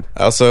 never mind.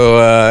 Also,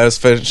 I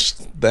just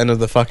finished The End of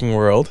the Fucking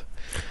World.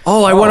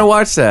 Oh, I want to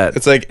watch that.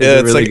 It's like Is it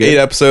it's really like good? 8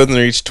 episodes, and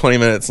they're each 20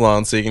 minutes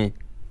long, so you can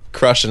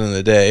crush it in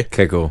a day.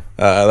 Okay, cool.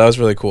 That was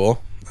really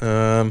cool.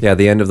 Yeah,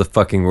 the end of the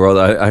fucking world.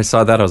 I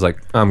saw that. I was like,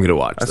 I'm gonna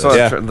watch I this. saw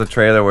Yeah. the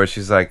trailer where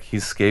she's like,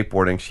 he's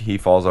skateboarding, he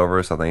falls over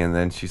or something, and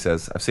then she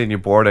says, "I've seen you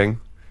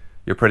boarding.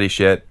 You're pretty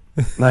shit."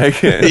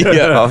 Like,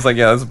 Yeah. I was like,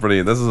 yeah, this is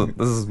pretty. This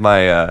is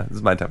my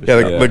type of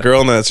Yeah, shit. the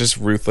girl in that's just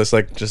ruthless.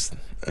 Like, just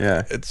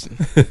Yeah. it's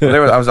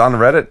I was on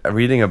Reddit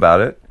reading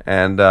about it,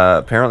 and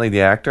apparently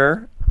the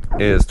actor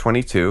is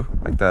 22,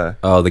 like the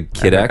Oh, the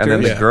kid And actor.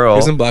 then the yeah. girl-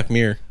 He's in Black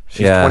Mirror.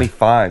 she's Yeah.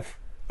 25.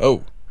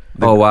 Oh,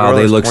 The Oh, wow, girl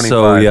they is look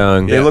so 25.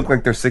 young. They Yeah. look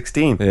like they're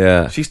 16.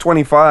 Yeah. She's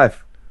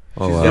 25.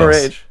 Oh, She's wow. your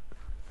age.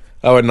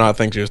 I would not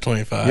think she was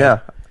 25. Yeah.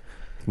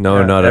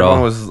 No, not at Everyone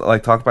all. was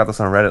like talking about this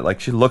on Reddit. Like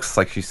she looks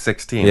like she's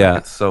 16. Yeah.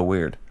 Like, it's so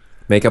weird.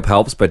 Makeup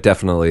helps, but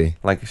definitely.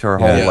 Like her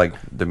whole Yeah. like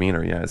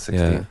demeanor. Yeah, is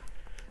 16. Yeah.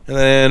 And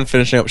then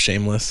finishing up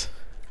Shameless.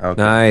 Okay.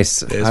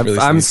 Nice. is I'm, really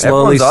I'm sweet.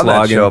 slowly Everyone's on that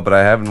slogging. show, but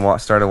I haven't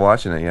started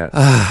watching it yet.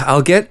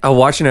 I'll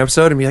watch an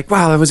episode and be like,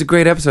 wow, that was a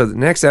great episode. The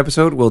next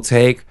episode will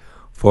take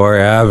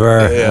forever.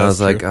 Yeah, and I was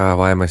that's like, true. oh,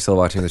 why am I still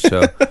watching the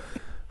show?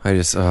 I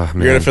just, oh,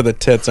 man. You're in it for the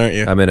tits, aren't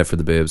you? I'm in it for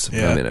the boobs.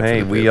 Yeah. I'm in it Hey,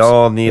 for the we boobs.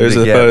 all need There's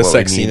to get about a what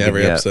sex we scene need to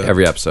every get. episode.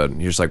 Every episode.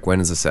 You're just like,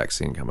 when is the sex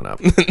scene coming up?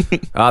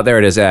 Oh, there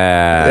it is.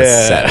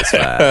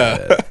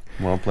 Satisfied.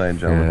 Well played,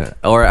 gentlemen. Yeah.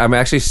 Or I'm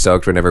actually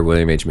stoked whenever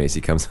William H.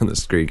 Macy comes on the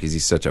screen because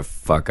he's such a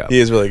fuck up. He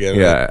is really good.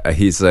 Yeah,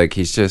 he's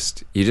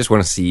just, you just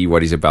want to see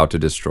what he's about to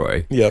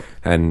destroy. Yep.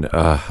 And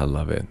I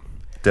love it.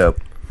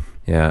 Dope.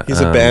 Yeah. He's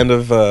a band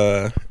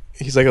of.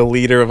 He's like a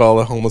leader of all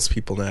the homeless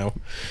people now.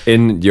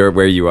 In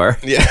where you are?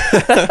 Yeah.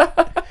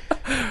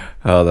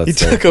 Oh, that's He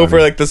so took funny. over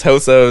like this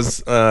house that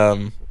was.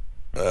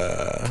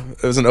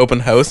 It was an open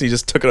house, and he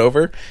just took it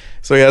over.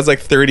 So he has like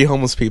 30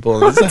 homeless people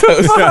in his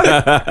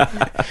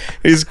house.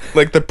 He's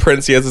like the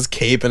prince. He has his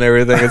cape and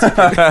everything.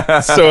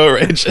 It's so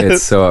outrageous.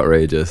 It's so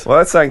outrageous. Well,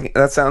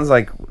 that sounds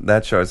like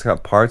that show. It's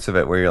got parts of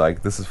it where you're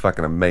like, this is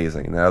fucking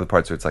amazing, and the other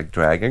parts where it's like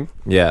dragging.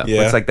 Yeah.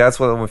 Yeah. It's like that's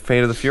what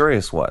Fate of the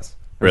Furious was.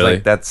 It was Really?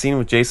 like that scene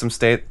with Jason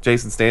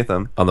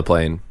Statham On the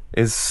plane.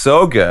 is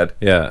so good.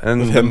 Yeah.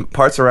 And the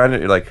parts around it,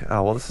 you're like,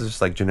 oh, well, this is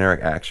just like generic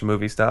action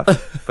movie stuff.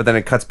 But then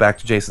it cuts back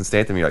to Jason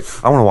Statham. You're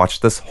like, I want to watch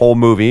this whole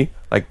movie,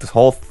 like this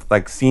whole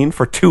like scene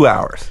for 2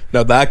 hours.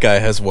 Now that guy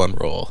has one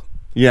role.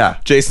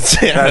 Yeah. Jason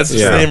Statham has the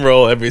Yeah. same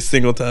role every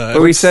single time.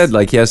 But we said,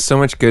 like, he has so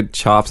much good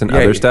chops and Yeah,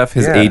 other stuff.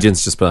 His yeah.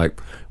 agents just be like,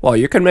 well,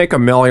 you can make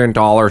 $1 million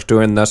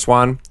doing this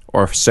one,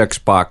 or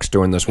 $6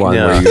 doing this one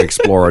Yeah. where you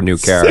explore a new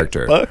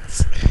character.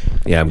 $6.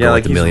 Yeah, I'm Yeah, going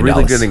like with he's $1 million.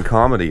 really good in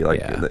comedy. Like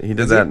Yeah. he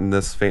did that in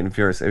this Fate and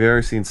Furious. Have you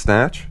ever seen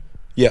Snatch?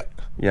 Yeah.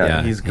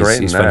 Yeah, he's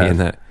great He's in funny that. in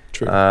that.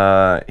 True.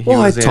 He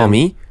Why, was in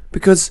Tommy?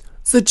 Because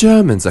the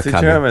Germans are The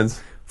coming.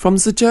 Germans. From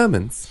the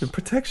Germans. The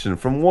protection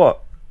from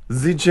what?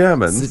 The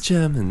Germans. The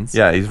Germans.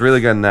 Yeah, he's really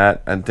good in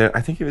that. And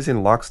I think he was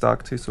in Lock,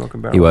 Stock, Two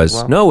Smoking Barrels. He was.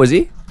 as well. No, was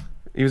he?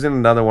 He was in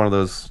another one of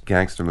those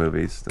gangster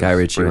movies. Guy those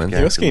Ritchie British ones.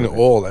 He was gangster getting movies.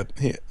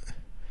 old.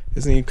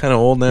 Isn't he kind of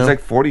old now? He's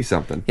like 40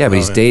 something. Yeah, but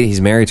Oh, he's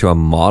married to a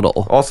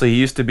model. Also, he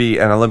used to be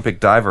an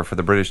Olympic diver for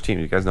the British team.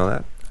 You guys know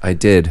that? I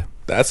did.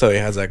 That's how he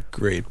has that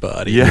great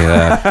body.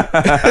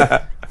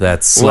 Yeah.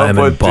 That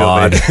slamming put,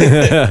 bod.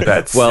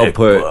 That's Well sick,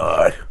 put.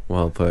 bud.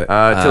 Well put.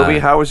 Tilby,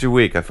 how was your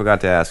week? I forgot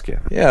to ask you.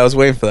 Yeah, I was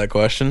waiting for that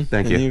question.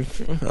 Thank And you.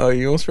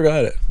 You almost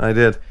forgot it. I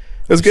did.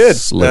 It was good.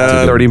 Slipped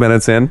it in. 30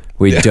 minutes in.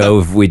 We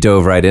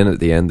dove right in at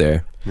the end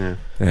there. Yeah.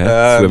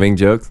 Yeah. Swimming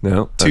jokes?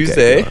 No. Okay,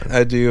 Tuesday, go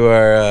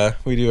on.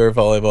 we do our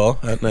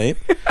volleyball at night.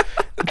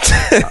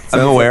 I'm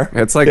aware.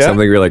 It's like Yeah.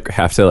 something we like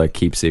have to like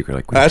keep secret.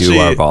 Like we Actually- do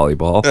our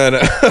volleyball.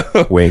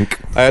 And Wink.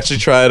 I actually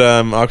tried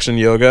auction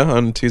yoga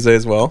on Tuesday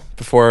as well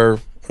before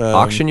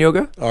Auction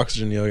yoga?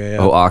 oxygen yoga. Yeah.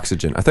 Oh,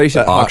 oxygen. I thought you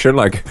said That- auction.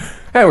 Like,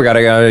 hey, we got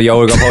a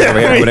yoga pole over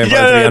here. Put in for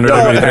Yeah,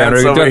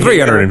 300, no,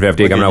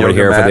 350. Like a Coming over yoga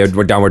here mat. for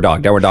the downward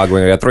dog. Downward dog.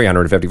 We got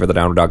 350 for the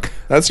downward dog.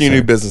 That's your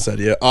new business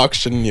idea,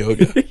 auction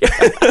yoga.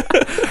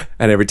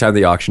 And every time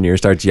the auctioneer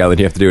starts yelling,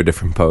 you have to do a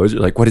different pose.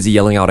 You're like, what is he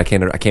yelling out? I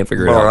can't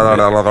figure it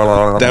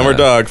out. Downward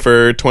dog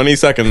for 20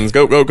 seconds.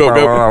 Go, go, go,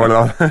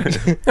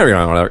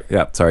 go.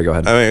 Yeah, sorry, go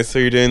ahead. I mean, so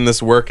you're doing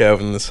this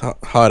workout in this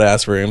hot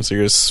ass room, so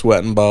you're just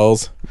sweating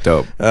balls.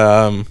 Dope.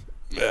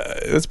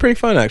 It was pretty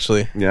fun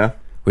actually. Yeah.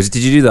 Did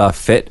you do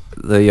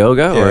the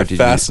yoga? Yeah, Or did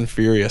Fast and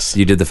Furious.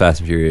 you did the Fast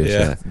and Furious?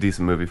 Yeah.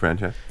 Decent movie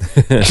franchise.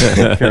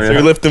 So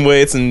you're lifting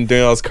weights and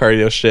doing all this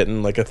cardio shit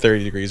in like a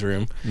 30 degrees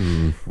room.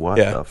 What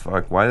Yeah. the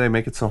fuck? Why do they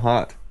make it so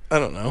hot? I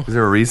don't know. Is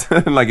there a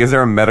reason? Like, is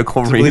there a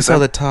medical Release reason all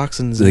the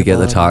toxins. So they get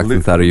the body.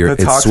 toxins out of your. The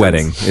It's toxins.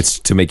 sweating. It's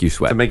to make you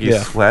sweat. to make you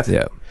Yeah. sweat?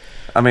 Yeah.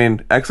 I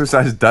mean,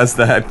 exercise does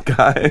that,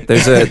 guy.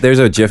 There's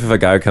a gif of a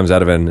guy who comes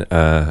out of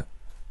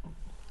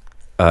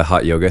a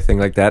hot yoga thing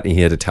like that, and he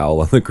had a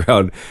towel on the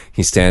ground.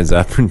 He stands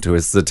up and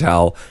twists the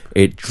towel.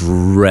 It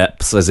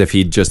drips as if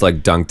he just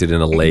like dunked it in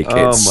a lake.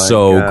 Oh It's my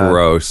so God.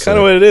 gross. Kind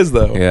of what it is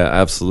though. Yeah,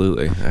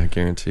 absolutely. I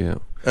guarantee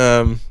you.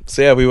 So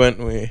yeah, we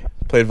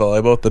played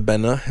volleyball at the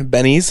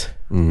Bennies.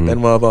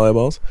 Benoit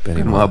volleyballs.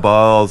 My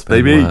balls,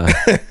 baby.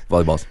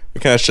 Volleyballs.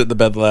 We kind of shit the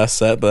bed the last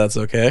set, but that's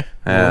okay.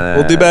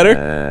 We'll do better.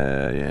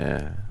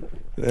 Yeah.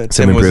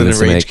 Tim was in a improvements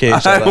to rage make. cage.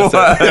 I that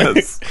last set.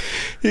 was.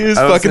 He was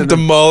I was fucking in a-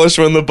 demolished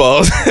one of the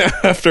balls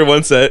after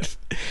one set.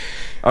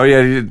 Oh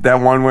yeah, that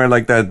one where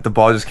like the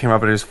ball just came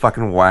up and it just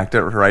fucking whacked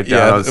it right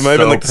down. I Yeah, was it might have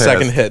so been like the pissed.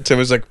 second hit. Tim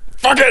was like,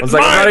 "Fuck it!" I was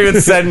like, I'm not mine!"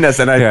 even setting this,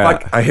 and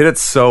I hit it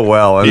so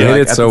well. And You hit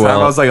like, it at so the time,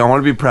 well. I was like, I want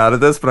to be proud of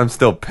this, but I'm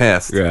still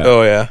pissed. Yeah.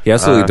 Oh yeah. He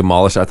absolutely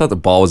demolished it. I thought the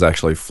ball was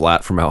actually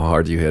flat from how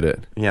hard you hit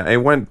it. Yeah, it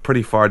went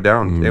pretty far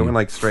down. It went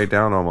like straight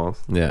down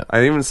almost. Yeah.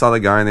 I even saw the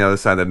guy on the other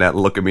side of the net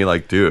look at me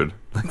like, dude,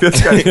 like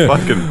this guy's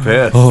fucking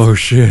pissed. Oh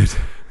shit.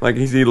 Like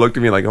he looked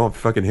at me like, oh,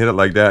 fucking hit it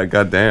like that.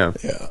 God damn.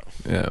 Yeah.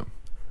 Yeah.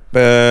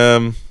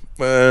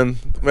 And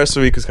the rest of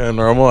the week was kind of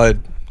normal. I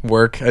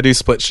work. I do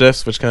split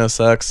shifts, which kind of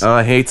sucks. Oh,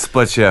 I hate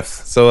split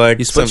shifts. So like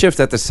You split shift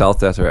at the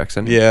South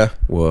Resurrection? Yeah.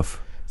 Woof.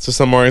 So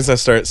some mornings I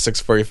start at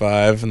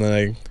 6:45, and then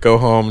I go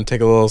home and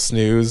take a little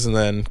snooze, and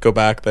then go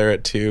back there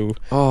at 2.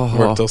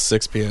 Work till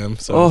 6 p.m.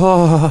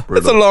 So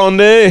it's a long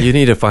day. You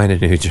need to find a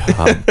new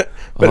job.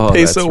 But it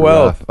pays so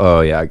well. Rough.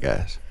 Oh yeah, I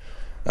guess.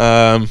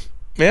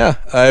 Yeah,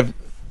 I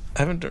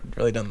haven't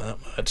really done that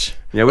much.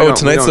 Yeah,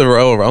 tonight's the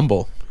Royal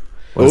Rumble.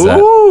 What's that?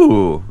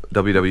 Ooh,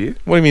 WWE.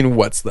 What do you mean?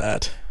 What's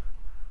that?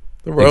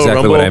 The Royal Exactly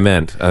Rumble. what I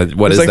meant. What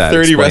There's is like that? 30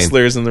 Explain.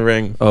 wrestlers in the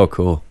ring. Oh,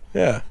 cool.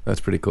 Yeah. That's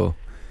pretty cool.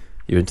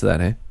 You into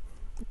that, eh?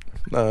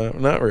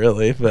 Not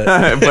really, but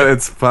But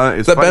it's fun.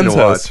 It's at funny Ben's to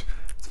watch. house.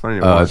 It's funny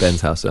to Oh, watch. at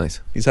Ben's house, nice.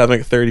 he's having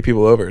like 30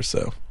 people over,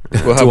 so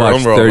we'll To have our watch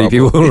own Royal 30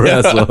 Rumble. people Yeah.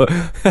 wrestle.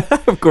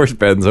 Of course,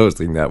 Ben's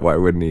hosting that. Why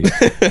wouldn't he?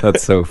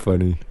 That's so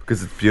funny.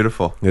 Because it's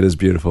beautiful. It is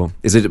beautiful.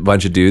 Is it a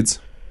bunch of dudes?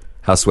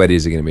 How sweaty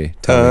is it going to be?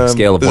 Tell me.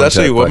 Scale of There's 1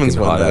 actually to a women's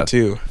fucking one hot now out.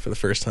 too for the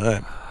first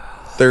time.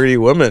 30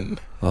 women.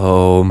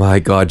 Oh my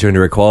God,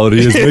 gender equality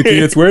is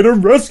making its way to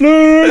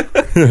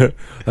wrestling.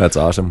 That's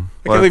awesome.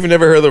 I can't believe you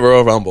never heard of the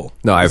Royal Rumble.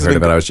 No, I've This has heard been-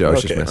 about it. I was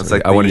just okay. messing. It's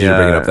like I wanted the, you to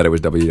bring it up that it was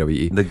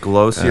WWE. The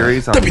Glow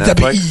series on WWE.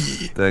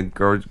 Netflix.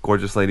 The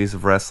Gorgeous Ladies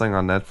of Wrestling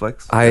on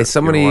Netflix.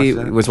 Somebody You ever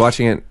watch that? was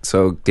watching it.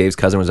 So Dave's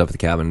cousin was up at the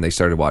cabin. And they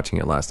started watching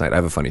it last night. I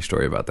have a funny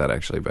story about that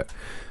actually, but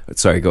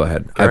sorry, go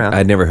ahead. Carry on.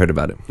 I'd never heard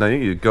about it. No,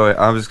 you go.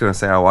 I was just gonna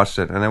say I watched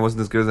it and it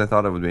wasn't as good as I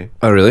thought it would be.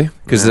 Oh, really?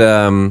 Because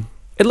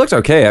it looked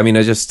okay. I mean,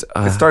 I just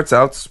It starts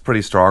out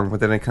pretty strong, but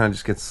then it kind of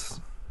just gets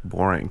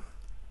boring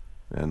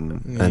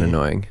and and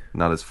annoying.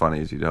 not as funny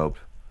as you'd hoped.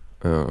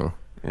 Oh,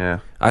 Yeah.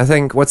 I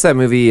think what's that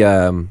movie?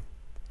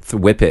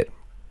 Whip It.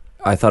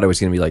 I thought it was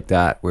going to be like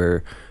that,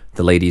 where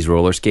the ladies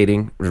roller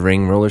skating,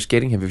 ring roller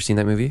skating. Have you ever seen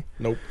that movie?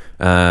 Nope.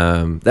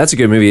 That's a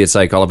good movie. It's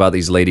like all about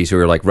these ladies who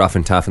are like rough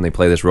and tough, and they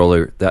play this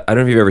roller. I don't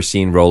know if you've ever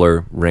seen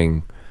roller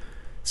ring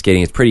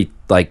skating. It's pretty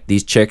like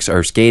these chicks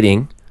are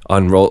skating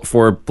on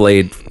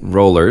 4-blade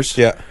rollers,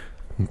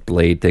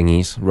 blade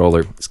thingies,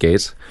 roller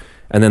skates,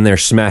 and then they're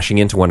smashing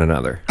into one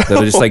another.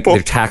 They're just like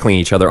they're tackling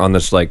each other on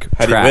this like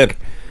How do you track.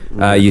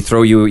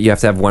 You have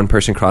to have one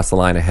person cross the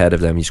line ahead of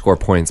them. You score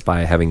points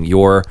by having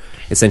your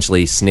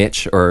essentially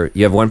snitch, or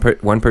you have one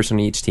person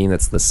on each team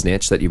that's the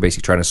snitch that you're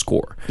basically trying to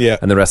score. Yeah.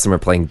 And the rest of them are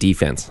playing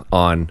defense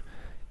on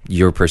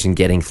your person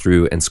getting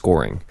through and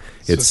scoring.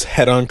 It's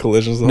head-on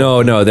collisions.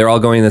 No, they're all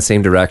going in the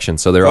same direction.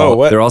 So they're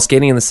all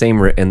skating in the same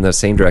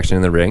direction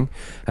in the ring,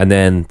 and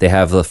then they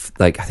have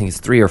I think it's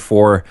 3 or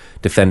 4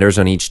 defenders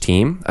on each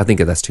team. I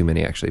think that's too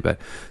many actually, but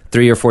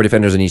 3 or 4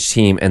 defenders on each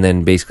team, and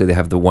then basically they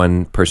have the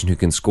one person who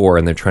can score,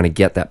 and they're trying to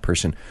get that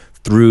person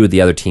through the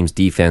other team's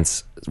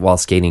defense while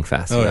skating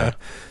fast. Yeah.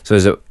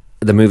 So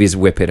the movie's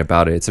Whip It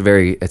about it. It's a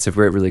very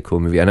really cool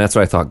movie, and that's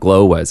what I thought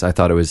Glow was. I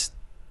thought it was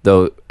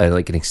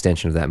like an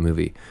extension of that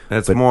movie.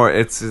 It's like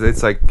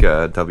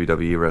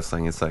WWE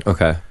wrestling. It's like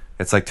Okay.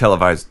 It's like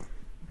televised,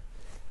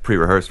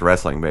 pre-rehearsed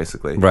wrestling,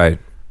 basically. Right.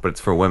 But it's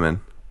for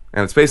women,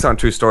 and it's based on a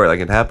true story. Like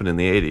it happened in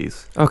the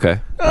 '80s.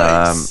 Okay.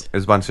 Nice.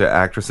 There's a bunch of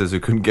actresses who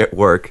couldn't get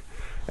work,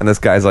 and this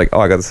guy's like, "Oh,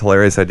 I got this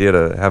hilarious idea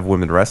to have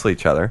women wrestle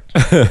each other."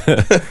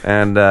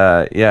 And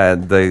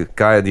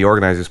the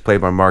organizer's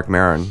played by Mark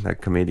Maron,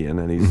 that comedian,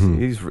 and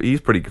he's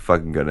pretty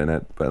fucking good in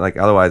it. But like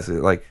otherwise,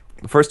 like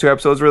the first 2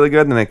 episodes are really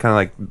good, and then it kind of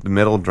like the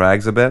middle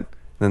drags a bit.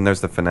 Then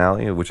there's the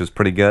finale, which is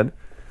pretty good.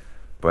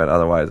 But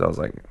otherwise, I was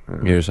like,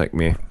 You're just like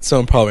me. So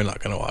I'm probably not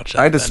going to watch it.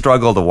 I just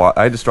struggled to watch.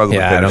 I just struggled.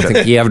 Yeah, to I don't finish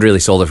think you haven't really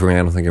sold it for me. I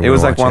don't think it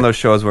was like one of those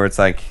shows where it's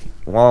like,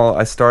 well,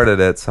 I started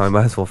it, so I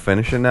might as well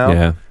finish it now.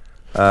 Yeah.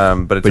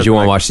 But you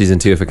won't watch season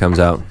 2 if it comes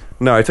out.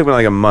 No, it took me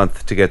like a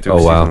month to get through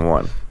Oh, wow. season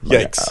 1.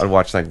 Like, Yikes. I'd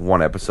watch like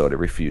one episode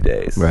every few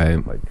days.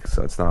 Right. Like,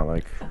 so it's not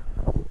like,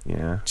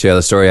 yeah. So yeah,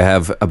 the story I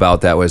have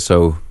about that was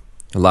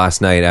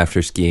last night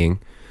after skiing,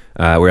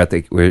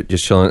 we're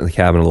just chilling at the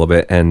cabin a little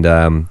bit,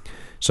 and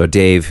so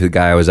Dave, the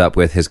guy I was up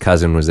with, his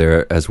cousin was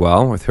there as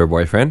well with her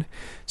boyfriend.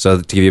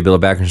 So to give you a bit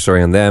of background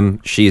story on them,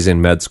 she's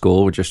in med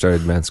school. We just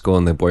started med school,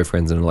 and the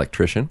boyfriend's an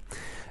electrician.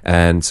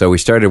 And so we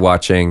started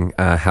watching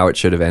How It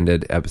Should Have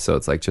Ended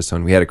episodes, like just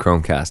on. We had a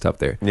Chromecast up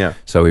there, Yeah.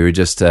 So we were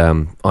just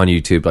on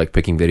YouTube, like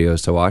picking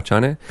videos to watch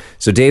on it.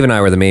 So Dave and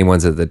I were the main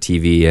ones at the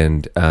TV,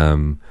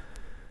 and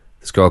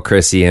this girl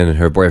Chrissy and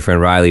her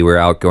boyfriend Riley were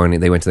out going.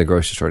 They went to the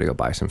grocery store to go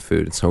buy some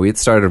food. So we had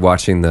started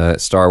watching the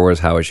Star Wars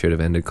How It Should Have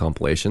Ended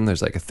compilation.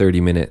 There's like a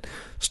 30-minute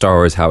Star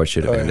Wars How It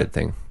Should Have Ended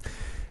thing.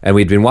 And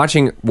we'd been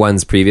watching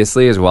ones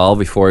previously as well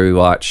before we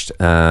watched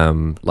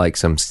like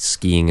some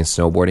skiing and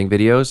snowboarding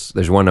videos.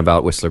 There's one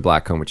about Whistler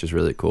Blackcomb, which is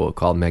really cool,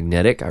 called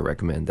Magnetic. I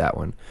recommend that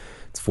one.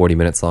 It's 40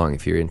 minutes long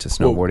if you're into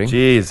snowboarding.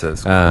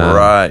 Jesus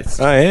Christ.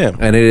 I am.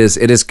 And it's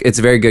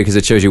very good because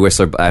it shows you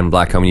Whistler and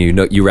Blackcomb,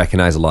 and you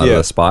recognize a lot of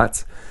the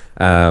spots.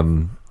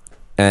 So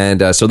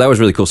that was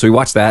really cool. So we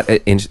watched that.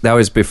 That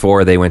was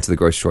before they went to the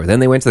grocery store. Then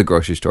they went to the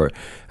grocery store,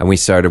 and we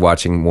started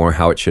watching more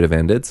How It Should Have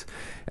Ended.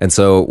 And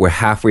so we're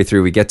halfway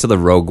through. We get to the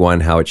Rogue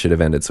One, How It Should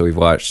Have Ended. So we've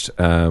watched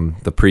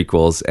the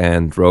prequels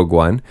and Rogue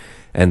One,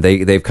 and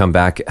they've come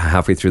back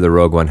halfway through the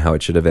Rogue One, How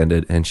It Should Have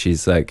Ended. And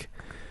she's like,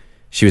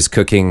 she was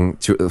cooking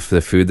for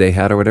the food they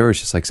had or whatever.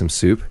 It's just like some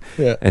soup.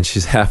 Yeah. And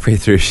she's halfway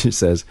through.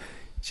 She's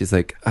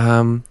like,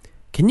 can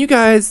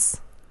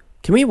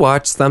we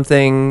watch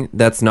something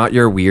that's not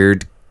your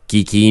weird,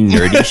 geeky,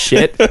 nerdy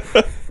shit?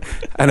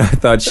 And I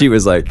thought she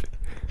was like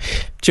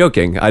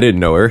joking. I didn't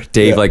know her.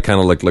 Dave like kind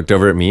of looked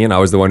over at me, and I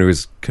was the one who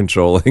was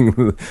controlling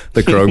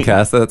the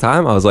Chromecast at the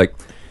time. I was like,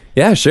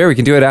 yeah, sure, we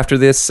can do it after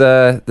this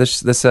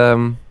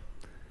YouTube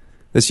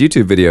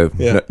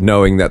video,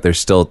 knowing that there's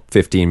still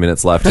 15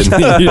 minutes left in the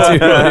YouTube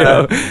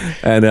video.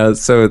 And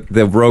so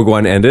the Rogue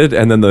One ended,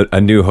 and then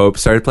A New Hope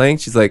started playing.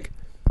 She's like,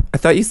 I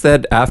thought you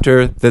said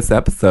after this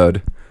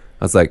episode.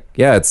 I was like,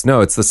 yeah, it's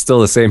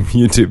still the same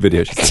YouTube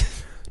video. She's like,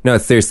 no,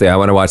 seriously, I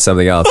want to watch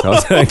something else. I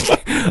was like,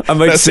 I'm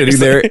like sitting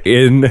there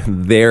in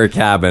their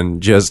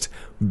cabin, just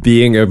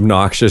being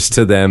obnoxious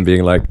to them,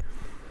 being like,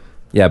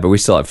 yeah, but we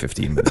still have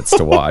 15 minutes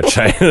to watch.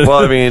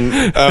 Well, I mean,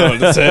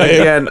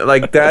 again,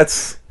 like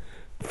that's,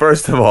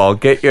 first of all,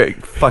 get your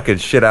fucking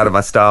shit out of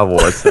my Star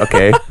Wars,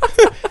 okay?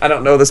 I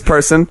don't know this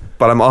person,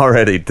 but I'm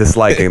already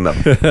disliking them.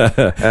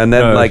 And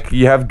then, like,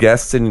 you have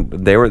guests, and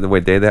they were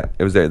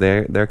it was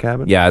their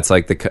cabin. Yeah, it's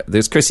like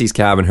there's Chrissy's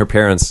cabin, her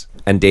parents,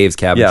 and Dave's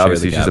cabin. Yeah,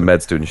 obviously she's a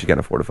med student; she can't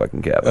afford a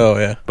fucking cabin. Oh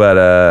yeah, but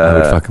I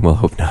would fucking well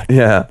hope not.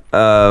 Yeah,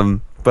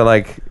 but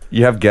like,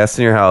 you have guests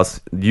in your house,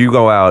 you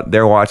go out,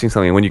 they're watching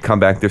something, and when you come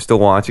back, they're still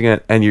watching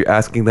it, and you're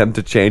asking them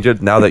to change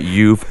it now that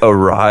you've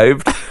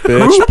arrived.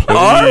 Bitch, who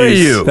are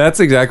you? That's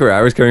exactly where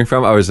I was coming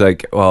from. I was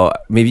like, well,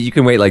 maybe you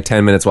can wait like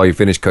 10 minutes while you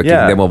finish cooking,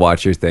 then we'll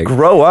watch your thing.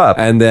 Grow up.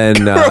 And then,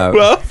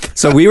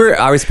 so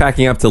I was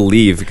packing up to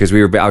leave because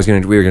we were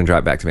going to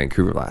drive back to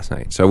Vancouver last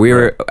night.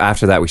 So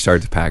after that, we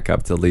started to pack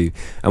up to leave.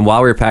 And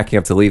while we were packing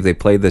up to leave, they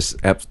played this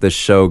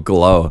show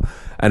Glow.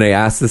 And I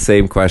asked the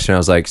same question. I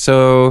was like,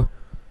 so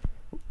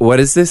what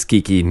is this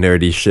geeky,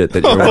 nerdy shit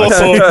that you're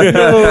watching?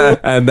 No.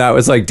 And that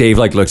was like, Dave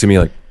like looked at me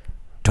like,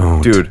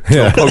 don't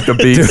poke the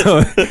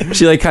beast.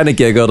 She like kind of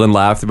giggled and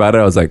laughed about it.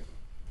 I was like,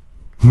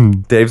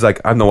 Dave's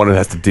like, I'm the one that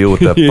has to deal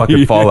with the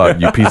fucking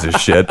fallout, you piece of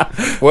shit.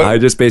 I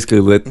just basically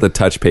lit the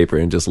touch paper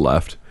and just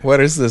left. What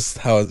is this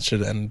how it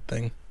should end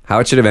thing? How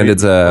it should have ended.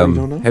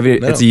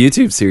 It's a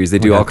YouTube series. They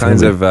do all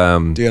kinds of.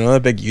 Dude, I'm not a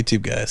big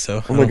YouTube guy,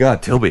 so. Oh my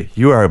God, Tilby,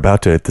 you are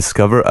about to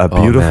discover a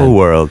beautiful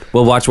world.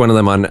 We'll watch one of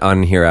them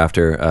on here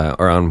after,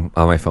 or on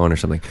my phone or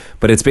something.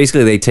 But it's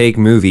basically they take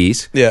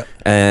movies. Yeah.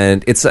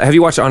 And it's. Have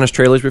you watched Honest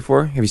Trailers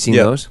before? Have you seen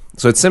those?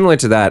 So it's similar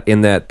to that in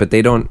that, but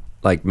they don't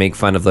like make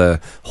fun of the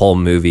whole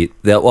movie.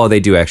 They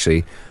do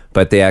actually.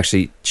 But they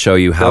actually show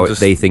you how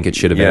they think it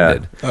should have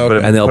ended.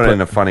 Okay. And they'll put it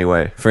in a funny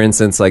way. For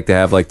instance, like they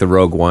have like the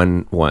Rogue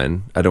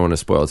One. I don't want to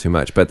spoil too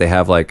much, but they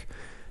have like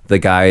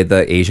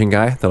the Asian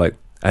guy. They're like,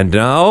 and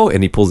now,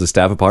 and he pulls his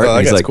staff apart.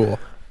 And he's like, cool.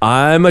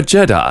 I'm a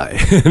Jedi,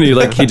 and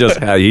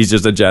he's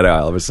just a Jedi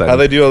all of a sudden. How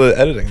they do all the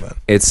editing then?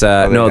 It's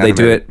they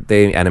do it.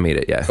 They animate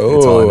it. Yeah. Oh,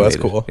 it's all that's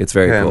cool. It's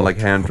very cool. Like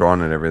hand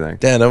drawn and everything.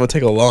 Damn, that would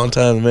take a long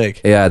time to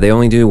make. Yeah, they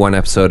only do one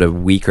episode a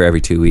week or every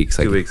 2 weeks.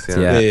 Like, 2 weeks.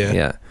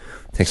 Yeah.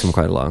 Takes them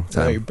quite a long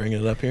time. Now you're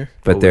bringing it up here.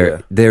 But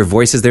their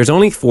voices, there's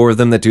only 4 of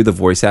them that do the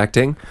voice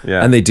acting.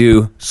 Yeah. And they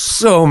do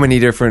so many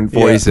different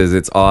voices. Yeah.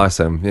 It's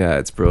awesome. Yeah,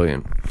 it's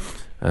brilliant.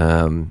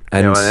 And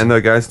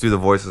the guys who do the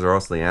voices are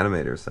also the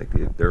animators. Like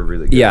they're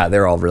really good. Yeah,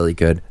 they're all really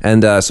good.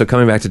 And so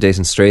coming back to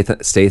Jason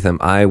Statham,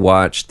 I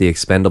watched The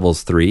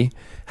Expendables 3,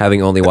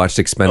 having only watched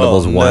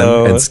Expendables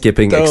 1 and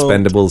skipping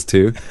Expendables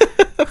 2.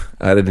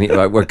 I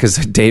didn't because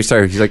Dave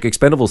started. He's like,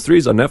 Expendables 3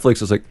 is on Netflix.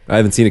 I was like, I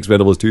haven't seen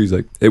Expendables 2. He's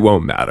like, it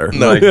won't matter.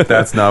 No, like,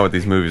 that's not what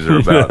these movies are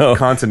about. No.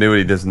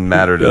 Continuity doesn't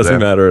matter to them. Doesn't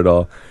matter at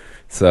all.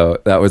 So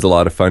that was a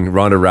lot of fun.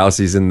 Ronda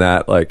Rousey's in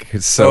that. Like,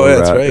 it's so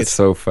right. It's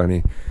so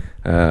funny.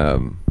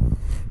 Yeah,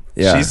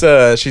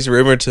 she's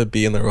rumored to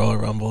be in the Royal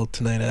Rumble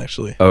tonight.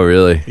 Actually. Oh,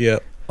 really? Yeah.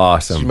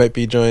 Awesome. She might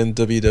be joining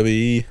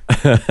WWE.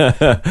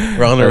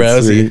 Ronda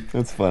Rousey. Sweet.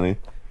 That's funny.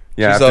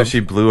 Yeah, after she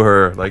blew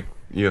her like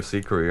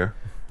UFC career.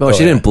 No,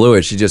 she didn't blow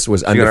it. She just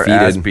was undefeated. Got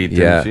her ass beat,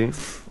 didn't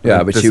she?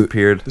 Yeah, but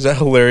disappeared. There's that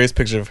hilarious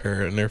picture of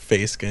her and her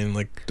face getting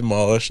like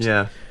demolished.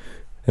 Yeah.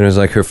 And it was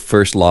like her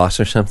first loss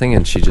or something,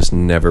 and she just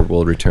never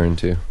will return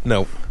to.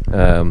 Nope.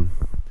 And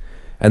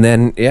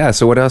then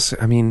so what else?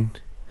 I mean,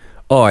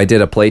 I did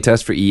a play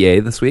test for EA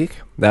this week.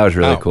 That was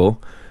really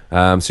cool.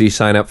 So you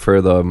sign up for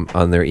them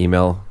on their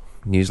email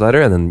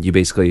newsletter, and then you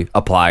basically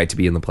apply to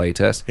be in the play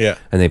test. Yeah.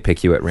 And they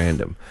pick you at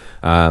random.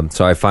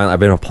 So I've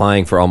been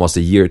applying for almost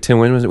a year. Tim,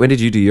 when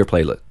did you do your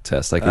play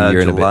test? Like a year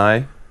and a bit.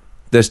 July.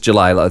 This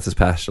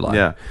past July.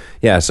 Yeah.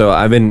 Yeah. So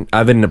I've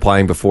been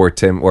applying before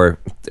Tim, or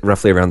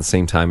roughly around the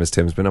same time as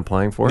Tim's been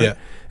applying for it. Yeah.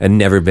 And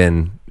never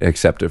been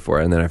accepted for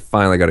it. And then I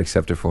finally got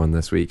accepted for one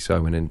this week. So I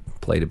went and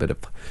played a bit of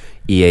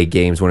EA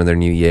games, one of their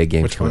new EA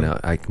games coming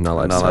out. I'm not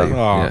allowed to say.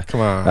 Oh,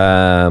 come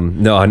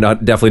on. No,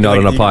 definitely not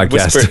on a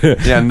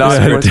podcast. Yeah,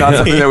 not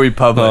something that we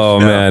publish. Oh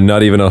man,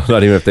 not even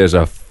if there's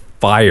a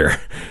fire.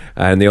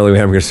 And the only way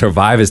I'm going to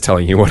survive is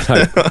telling you what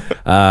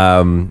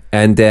I.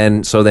 And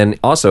then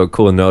also a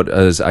cool note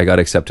is I got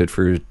accepted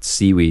for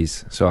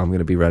Seawees, so I'm going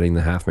to be running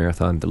the half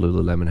marathon, the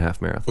Lululemon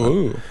half marathon.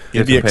 Ooh,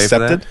 you'd be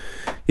accepted?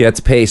 Yeah, it's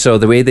pay. So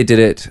the way they did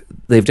it,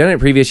 they've done it in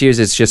previous years.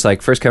 It's just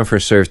like first come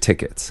first serve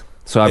tickets.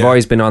 So I've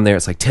always been on there.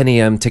 It's like 10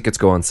 a.m. tickets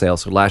go on sale.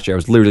 So last year I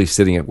was literally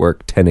sitting at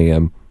work 10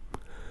 a.m.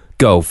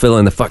 Go fill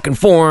in the fucking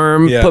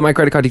form, put my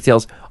credit card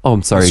details. Oh,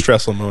 I'm sorry. Most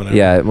stressful moment.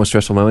 Yeah, most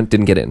stressful moment.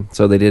 Didn't get in.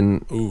 So they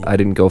didn't. Ooh. I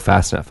didn't go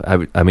fast enough.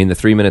 I mean, the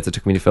 3 minutes it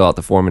took me to fill out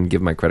the form and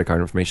give my credit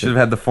card information. Should have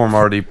had the form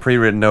already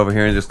pre-written over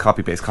here and just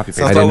copy paste. Sounds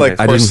like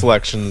I course didn't-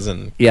 selections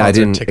and Yeah, I concert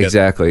didn't ticket.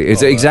 exactly.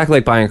 It's exactly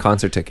like buying a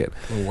concert ticket.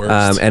 The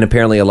worst. And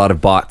apparently a lot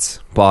of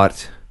bots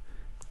bought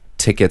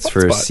tickets What's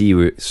for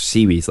bot?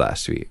 Seawees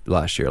last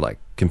year, like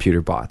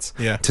computer bots,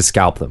 to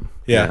scalp them.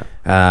 Yeah.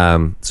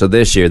 So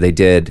this year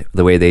the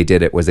way they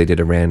did it was they did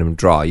a random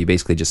draw. You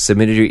basically just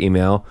submitted your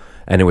email,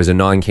 and it was a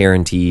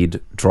non-guaranteed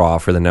draw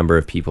for the number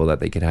of people that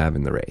they could have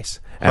in the race.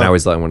 And I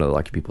was like one of the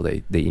lucky people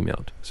they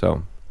emailed.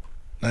 So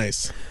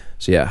Nice.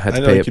 yeah, I had I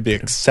to know pay. you could be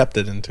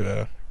accepted into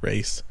a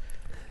race.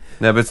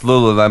 Yeah, but it's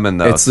Lululemon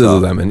though. It's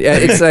Lululemon. Yeah,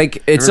 it's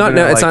like it's not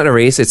a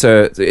race.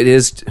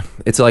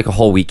 It's like a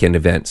whole weekend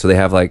event. So they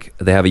have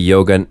a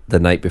yoga the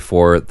night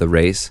before the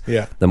race.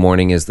 Yeah. The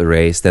morning is the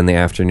race. Then the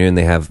afternoon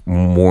they have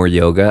more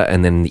yoga,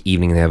 and then in the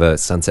evening they have a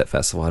sunset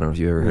festival. I don't know if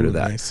you've ever heard of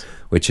that. Nice.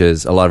 Which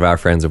is a lot of our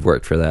friends have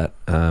worked for that.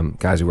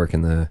 Guys who work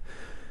in the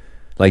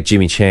like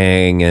Jimmy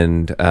Chang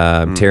and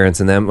Terrence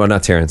and them. Well,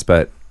 not Terrence,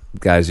 but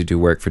guys who do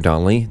work for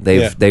Donnelly.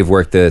 They've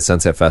worked the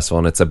Sunset Festival,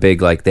 and it's a big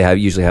they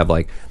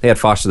had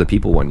Foster the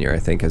People one year, I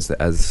think,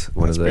 as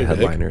one of the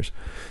headliners. Big.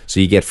 So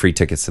you get free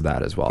tickets to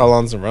that as well. How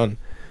long's the run?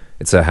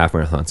 It's a half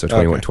marathon, so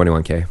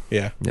 21K.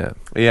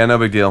 Yeah, no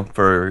big deal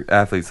for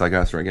athletes like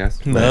us, I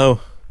guess.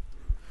 No.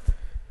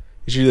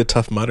 You should do the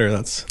Tough Mudder.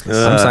 That's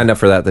I'm signed up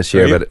for that this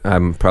year, you? but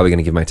I'm probably going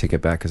to give my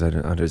ticket back because I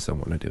just don't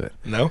want to do it.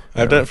 No?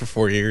 I've done it for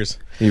 4 years.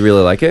 You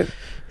really like it?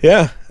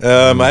 Yeah.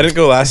 I didn't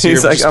go last year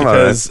He's like, just I'm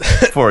because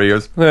 4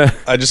 years.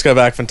 I just got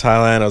back from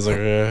Thailand. I was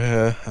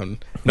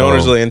like, no one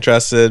was really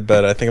interested,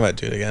 but I think I might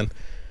do it again.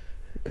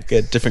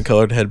 Get a different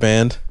colored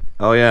headband.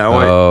 Oh yeah.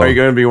 Are you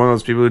going to be one of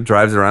those people who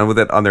drives around with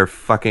it on their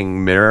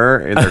fucking mirror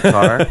in their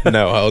car?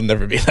 No, I'll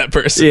never be that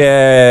person.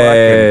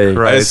 Yay!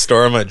 Fucking I just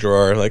store in my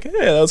drawer. Like, hey,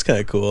 that was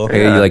kind of cool.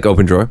 Hey, you like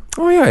open drawer?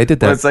 Oh yeah, I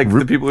did that. But it's like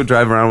the people who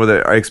drive around with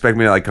it. I expect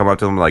me to like come up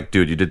to them like,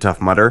 dude, you did Tough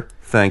Mudder.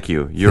 Thank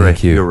you. You're a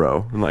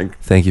hero. I'm like,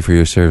 thank you for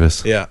your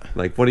service. Yeah.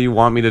 Like, what do you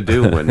want me to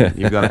do when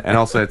you got? And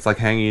also, it's like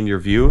hanging in your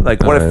view.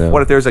 Like, what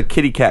if there's a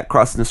kitty cat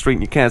crossing the street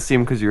and you can't see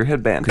him because of your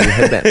headband?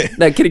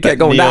 That kitty cat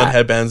going neon back.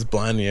 headbands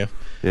blind you.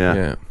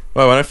 Yeah.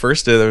 Well, when I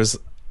first did,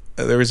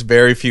 there was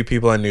very few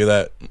people I knew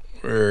that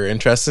were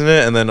interested in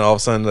it, and then all of a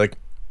sudden, like,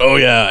 oh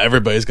yeah,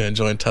 everybody's going to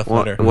join Tough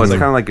Mudder. Well, it's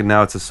kind of like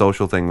now it's a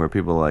social thing where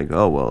people are like,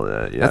 oh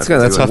well, yeah. That's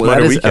Tough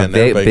Mudder that is weekend.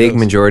 a big goes.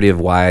 majority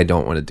of why I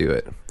don't want to do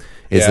it.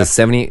 Is the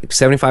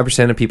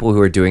 75% of people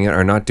who are doing it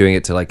are not doing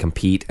it to like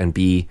compete and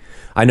be.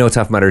 I know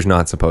Tough Mudder is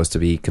not supposed to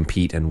be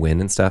compete and win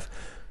and stuff.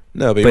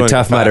 No, but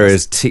Tough Mudder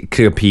is to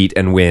compete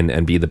and win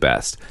and be the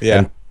best. Yeah.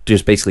 And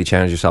just basically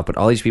challenge yourself. But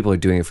all these people are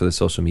doing it for the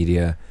social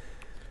media.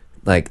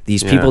 Like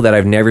these people that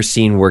I've never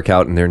seen work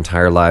out in their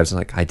entire lives.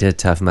 Like, I did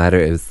Tough Mudder.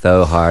 It was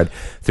so hard.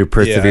 Through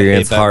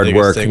perseverance, hard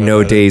work,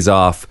 no days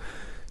off.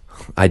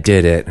 I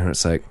did it. And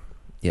it's like,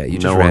 yeah, you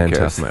just ran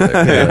Tough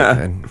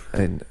Mudder.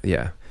 and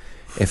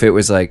if it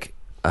was like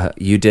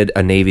you did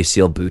a Navy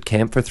SEAL boot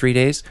camp for 3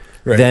 days,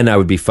 then I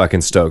would be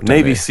fucking stoked.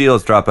 Navy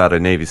SEALs drop out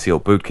of Navy SEAL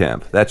boot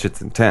camp. That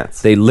shit's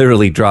intense. They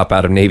literally drop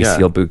out of Navy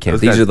SEAL boot camp.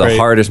 These are the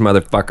hardest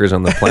motherfuckers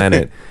on the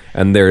planet.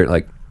 And they're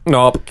like,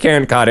 nope,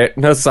 can't cut it.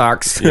 No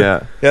sucks.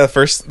 Yeah. Yeah,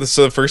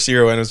 the first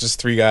year when it was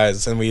just 3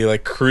 guys, and we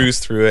like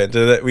cruised through it.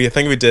 I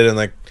think we did it in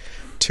like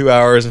 2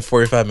 hours and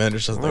 45 minutes or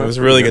something. It was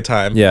a really good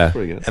time. Yeah.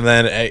 Pretty good. And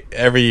then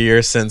every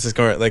year since, it's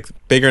going like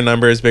bigger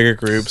numbers, bigger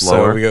groups,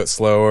 Slower. so we go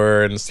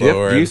slower and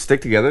slower. Do you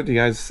stick together? Do you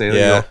guys say that?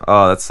 Yeah.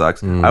 Oh, that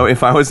sucks.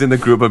 If I was in the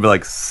group, I'd be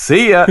like,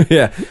 see ya.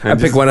 Yeah. I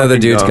pick one other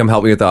dude to come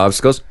help me with the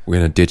obstacles. We're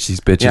going to ditch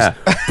these bitches.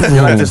 Yeah.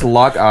 Can I just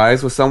lock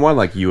eyes with someone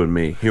like you and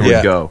me? Here we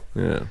go.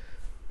 Yeah.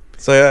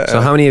 So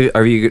how many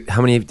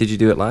did you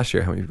do it last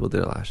year? How many people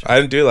did it last year? I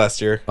didn't do it last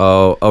year.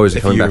 Oh, is it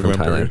If coming you back from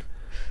remember.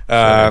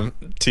 Thailand?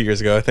 2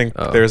 years ago, I think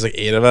there was like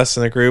 8 of us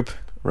in a group.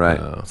 Right.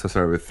 So I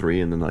started with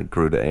 3 and then like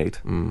grew to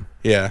 8.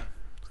 Yeah.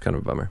 It's kind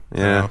of a bummer.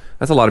 Yeah.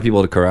 That's a lot of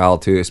people to corral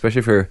too,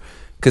 especially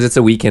because it's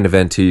a weekend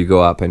event too. You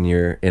go up and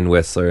you're in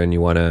Whistler and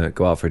you want to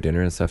go out for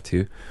dinner and stuff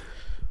too.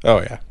 Oh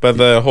yeah, but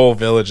the whole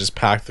village is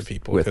packed with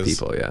people.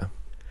 Yeah.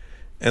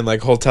 And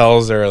like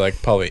hotels are like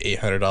probably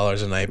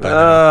 $800 a night by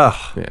now.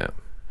 Yeah.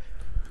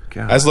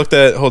 God. I just looked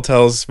at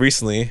hotels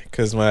recently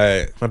because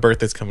my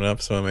birthday's coming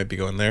up, so I might be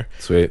going there.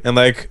 Sweet. And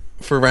like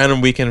for a random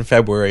weekend in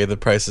February, the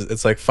price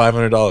it's like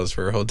 $500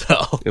 for a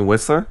hotel. In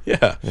Whistler?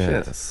 Yeah.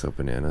 Yeah, that's so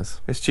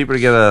bananas. It's cheaper to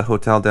get a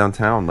hotel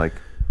downtown. Like,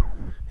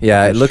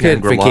 Yeah, look at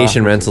Shangri-La.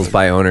 vacation rentals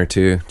by owner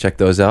too. Check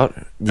those out.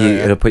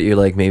 It'll put you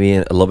like maybe a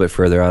little bit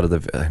further out of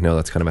the. I know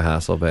that's kind of a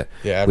hassle, but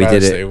Yeah, I'd we rather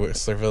did stay it.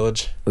 Whistler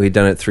Village. We'd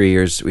done it 3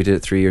 years. We did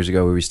it 3 years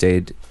ago where we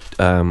stayed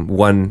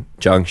one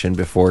junction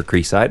before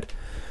Creekside,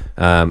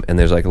 and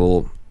there's like a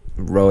little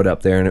road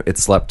up there, and it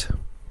slept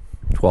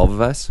 12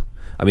 of us.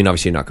 I mean,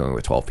 obviously you're not going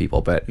with 12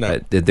 people, but No.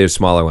 there's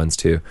smaller ones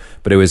too.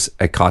 But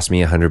it cost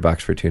me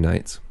 $100 for 2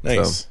 nights.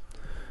 Nice.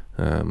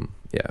 So,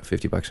 yeah,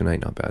 $50 a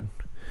night, not bad.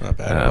 Not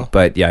bad at all.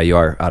 But yeah, you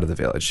are out of the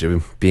village.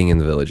 Being in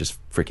the village is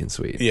freaking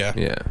sweet. Yeah.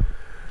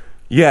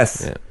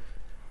 Yes.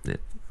 Yeah.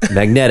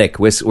 Magnetic.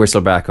 Whistler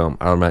Back Home.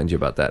 I'll remind you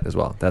about that as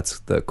well. That's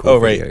the cool Oh,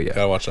 right. video. Yeah.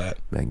 Gotta watch that.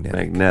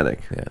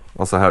 Magnetic. Yeah.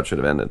 Also, how it should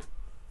have ended.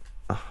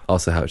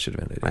 Also how it should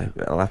have ended.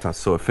 Yeah. My laptop's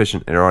so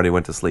efficient, it already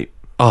went to sleep.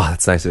 Oh,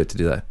 that's nice of it to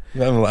do that. I'm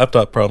having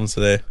laptop problems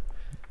today.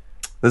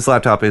 This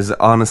laptop is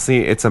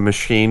honestly, it's a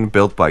machine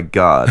built by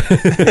God.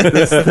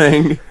 This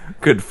thing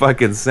could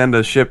fucking send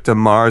a ship to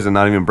Mars and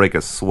not even break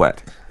a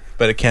sweat.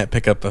 But it can't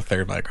pick up the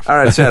third microphone.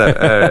 All right, shut up.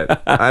 All right.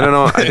 I don't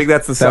know. I think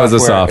that's the software. That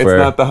was the software.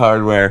 It's not the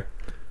hardware.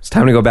 It's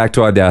time to go back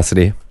to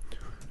Audacity.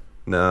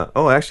 No.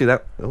 Oh, actually, I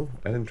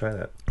didn't try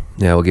that.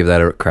 Yeah, we'll give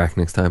that a crack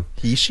next time.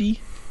 Hishi?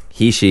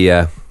 He,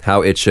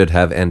 how it should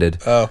have ended.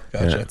 Oh,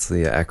 gotcha. Yeah, that's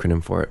the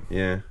acronym for it.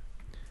 Yeah.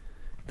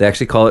 They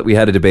actually call it, we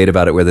had a debate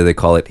about it, whether they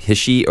call it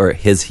Hishi or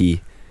His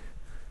He.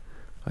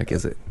 Like,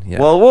 is it? Yeah.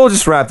 Well, we'll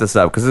just wrap this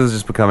up because this is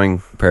just becoming...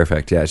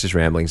 Perfect. Yeah, it's just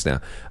ramblings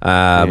now.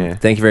 Yeah.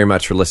 Thank you very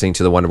much for listening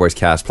to the Wonder Boys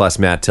cast, plus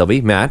Matt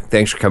Tilby. Matt,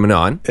 thanks for coming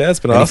on. Yeah, it's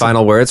been Any awesome.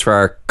 final words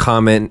for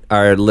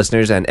our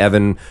listeners, and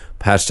Evan,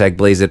 hashtag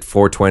Blaze It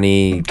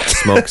 420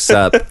 smokes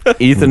up.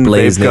 Ethan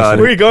Blaze Vape God.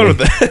 Where are you going with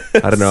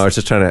that? I don't know. I was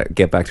just trying to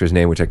get back to his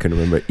name, which I couldn't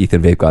remember.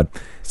 Ethan Vape God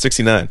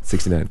 69.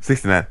 69.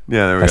 69.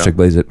 Yeah, there we Hashtag go.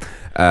 Blaze It.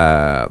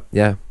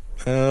 Yeah.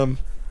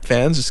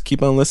 Fans, just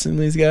keep on listening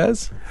to these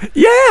guys.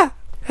 Yeah!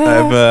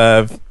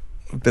 I've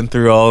been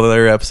through all of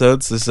their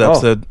episodes. This is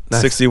episode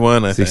nice.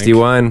 61, I think.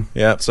 61.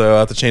 Yeah, so I'll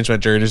have to change my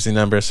jersey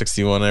number,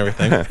 61 and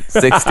everything.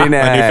 69.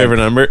 My new favorite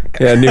number.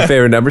 Yeah, new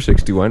favorite number,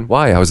 61.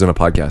 Why? I was on a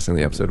podcast and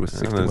the episode was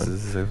 61. It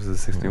was a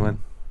 61.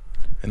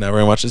 And now we're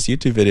going to watch this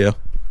YouTube video.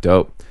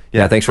 Dope.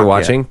 Yeah, thanks for fuck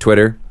watching.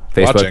 Twitter,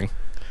 Facebook. Watching.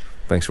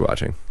 Thanks for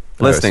watching.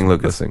 Listening,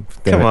 Lucas. Listening.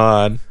 Damn Come it.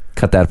 on.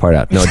 Cut that part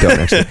out. No, don't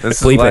actually.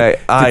 This Bleep is why it.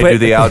 I do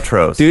the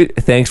outros. Dude,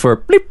 thanks for...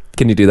 Bleep.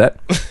 Can you do that?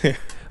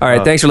 All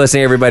right, thanks for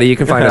listening, everybody. You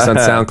can find us on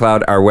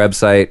SoundCloud, our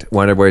website,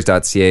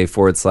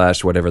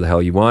 wonderboys.ca / whatever the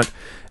hell you want.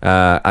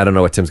 I don't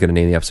know what Tim's going to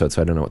name the episode,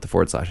 so I don't know what the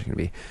 / is going to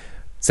be.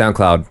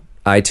 SoundCloud,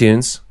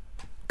 iTunes,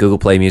 Google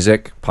Play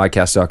Music,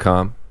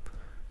 podcast.com,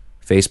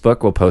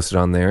 Facebook. We'll post it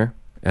on there.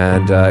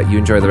 And you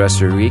enjoy the rest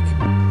of your week.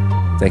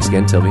 Thanks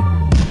again, Tilby.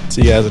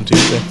 See you guys on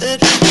Tuesday.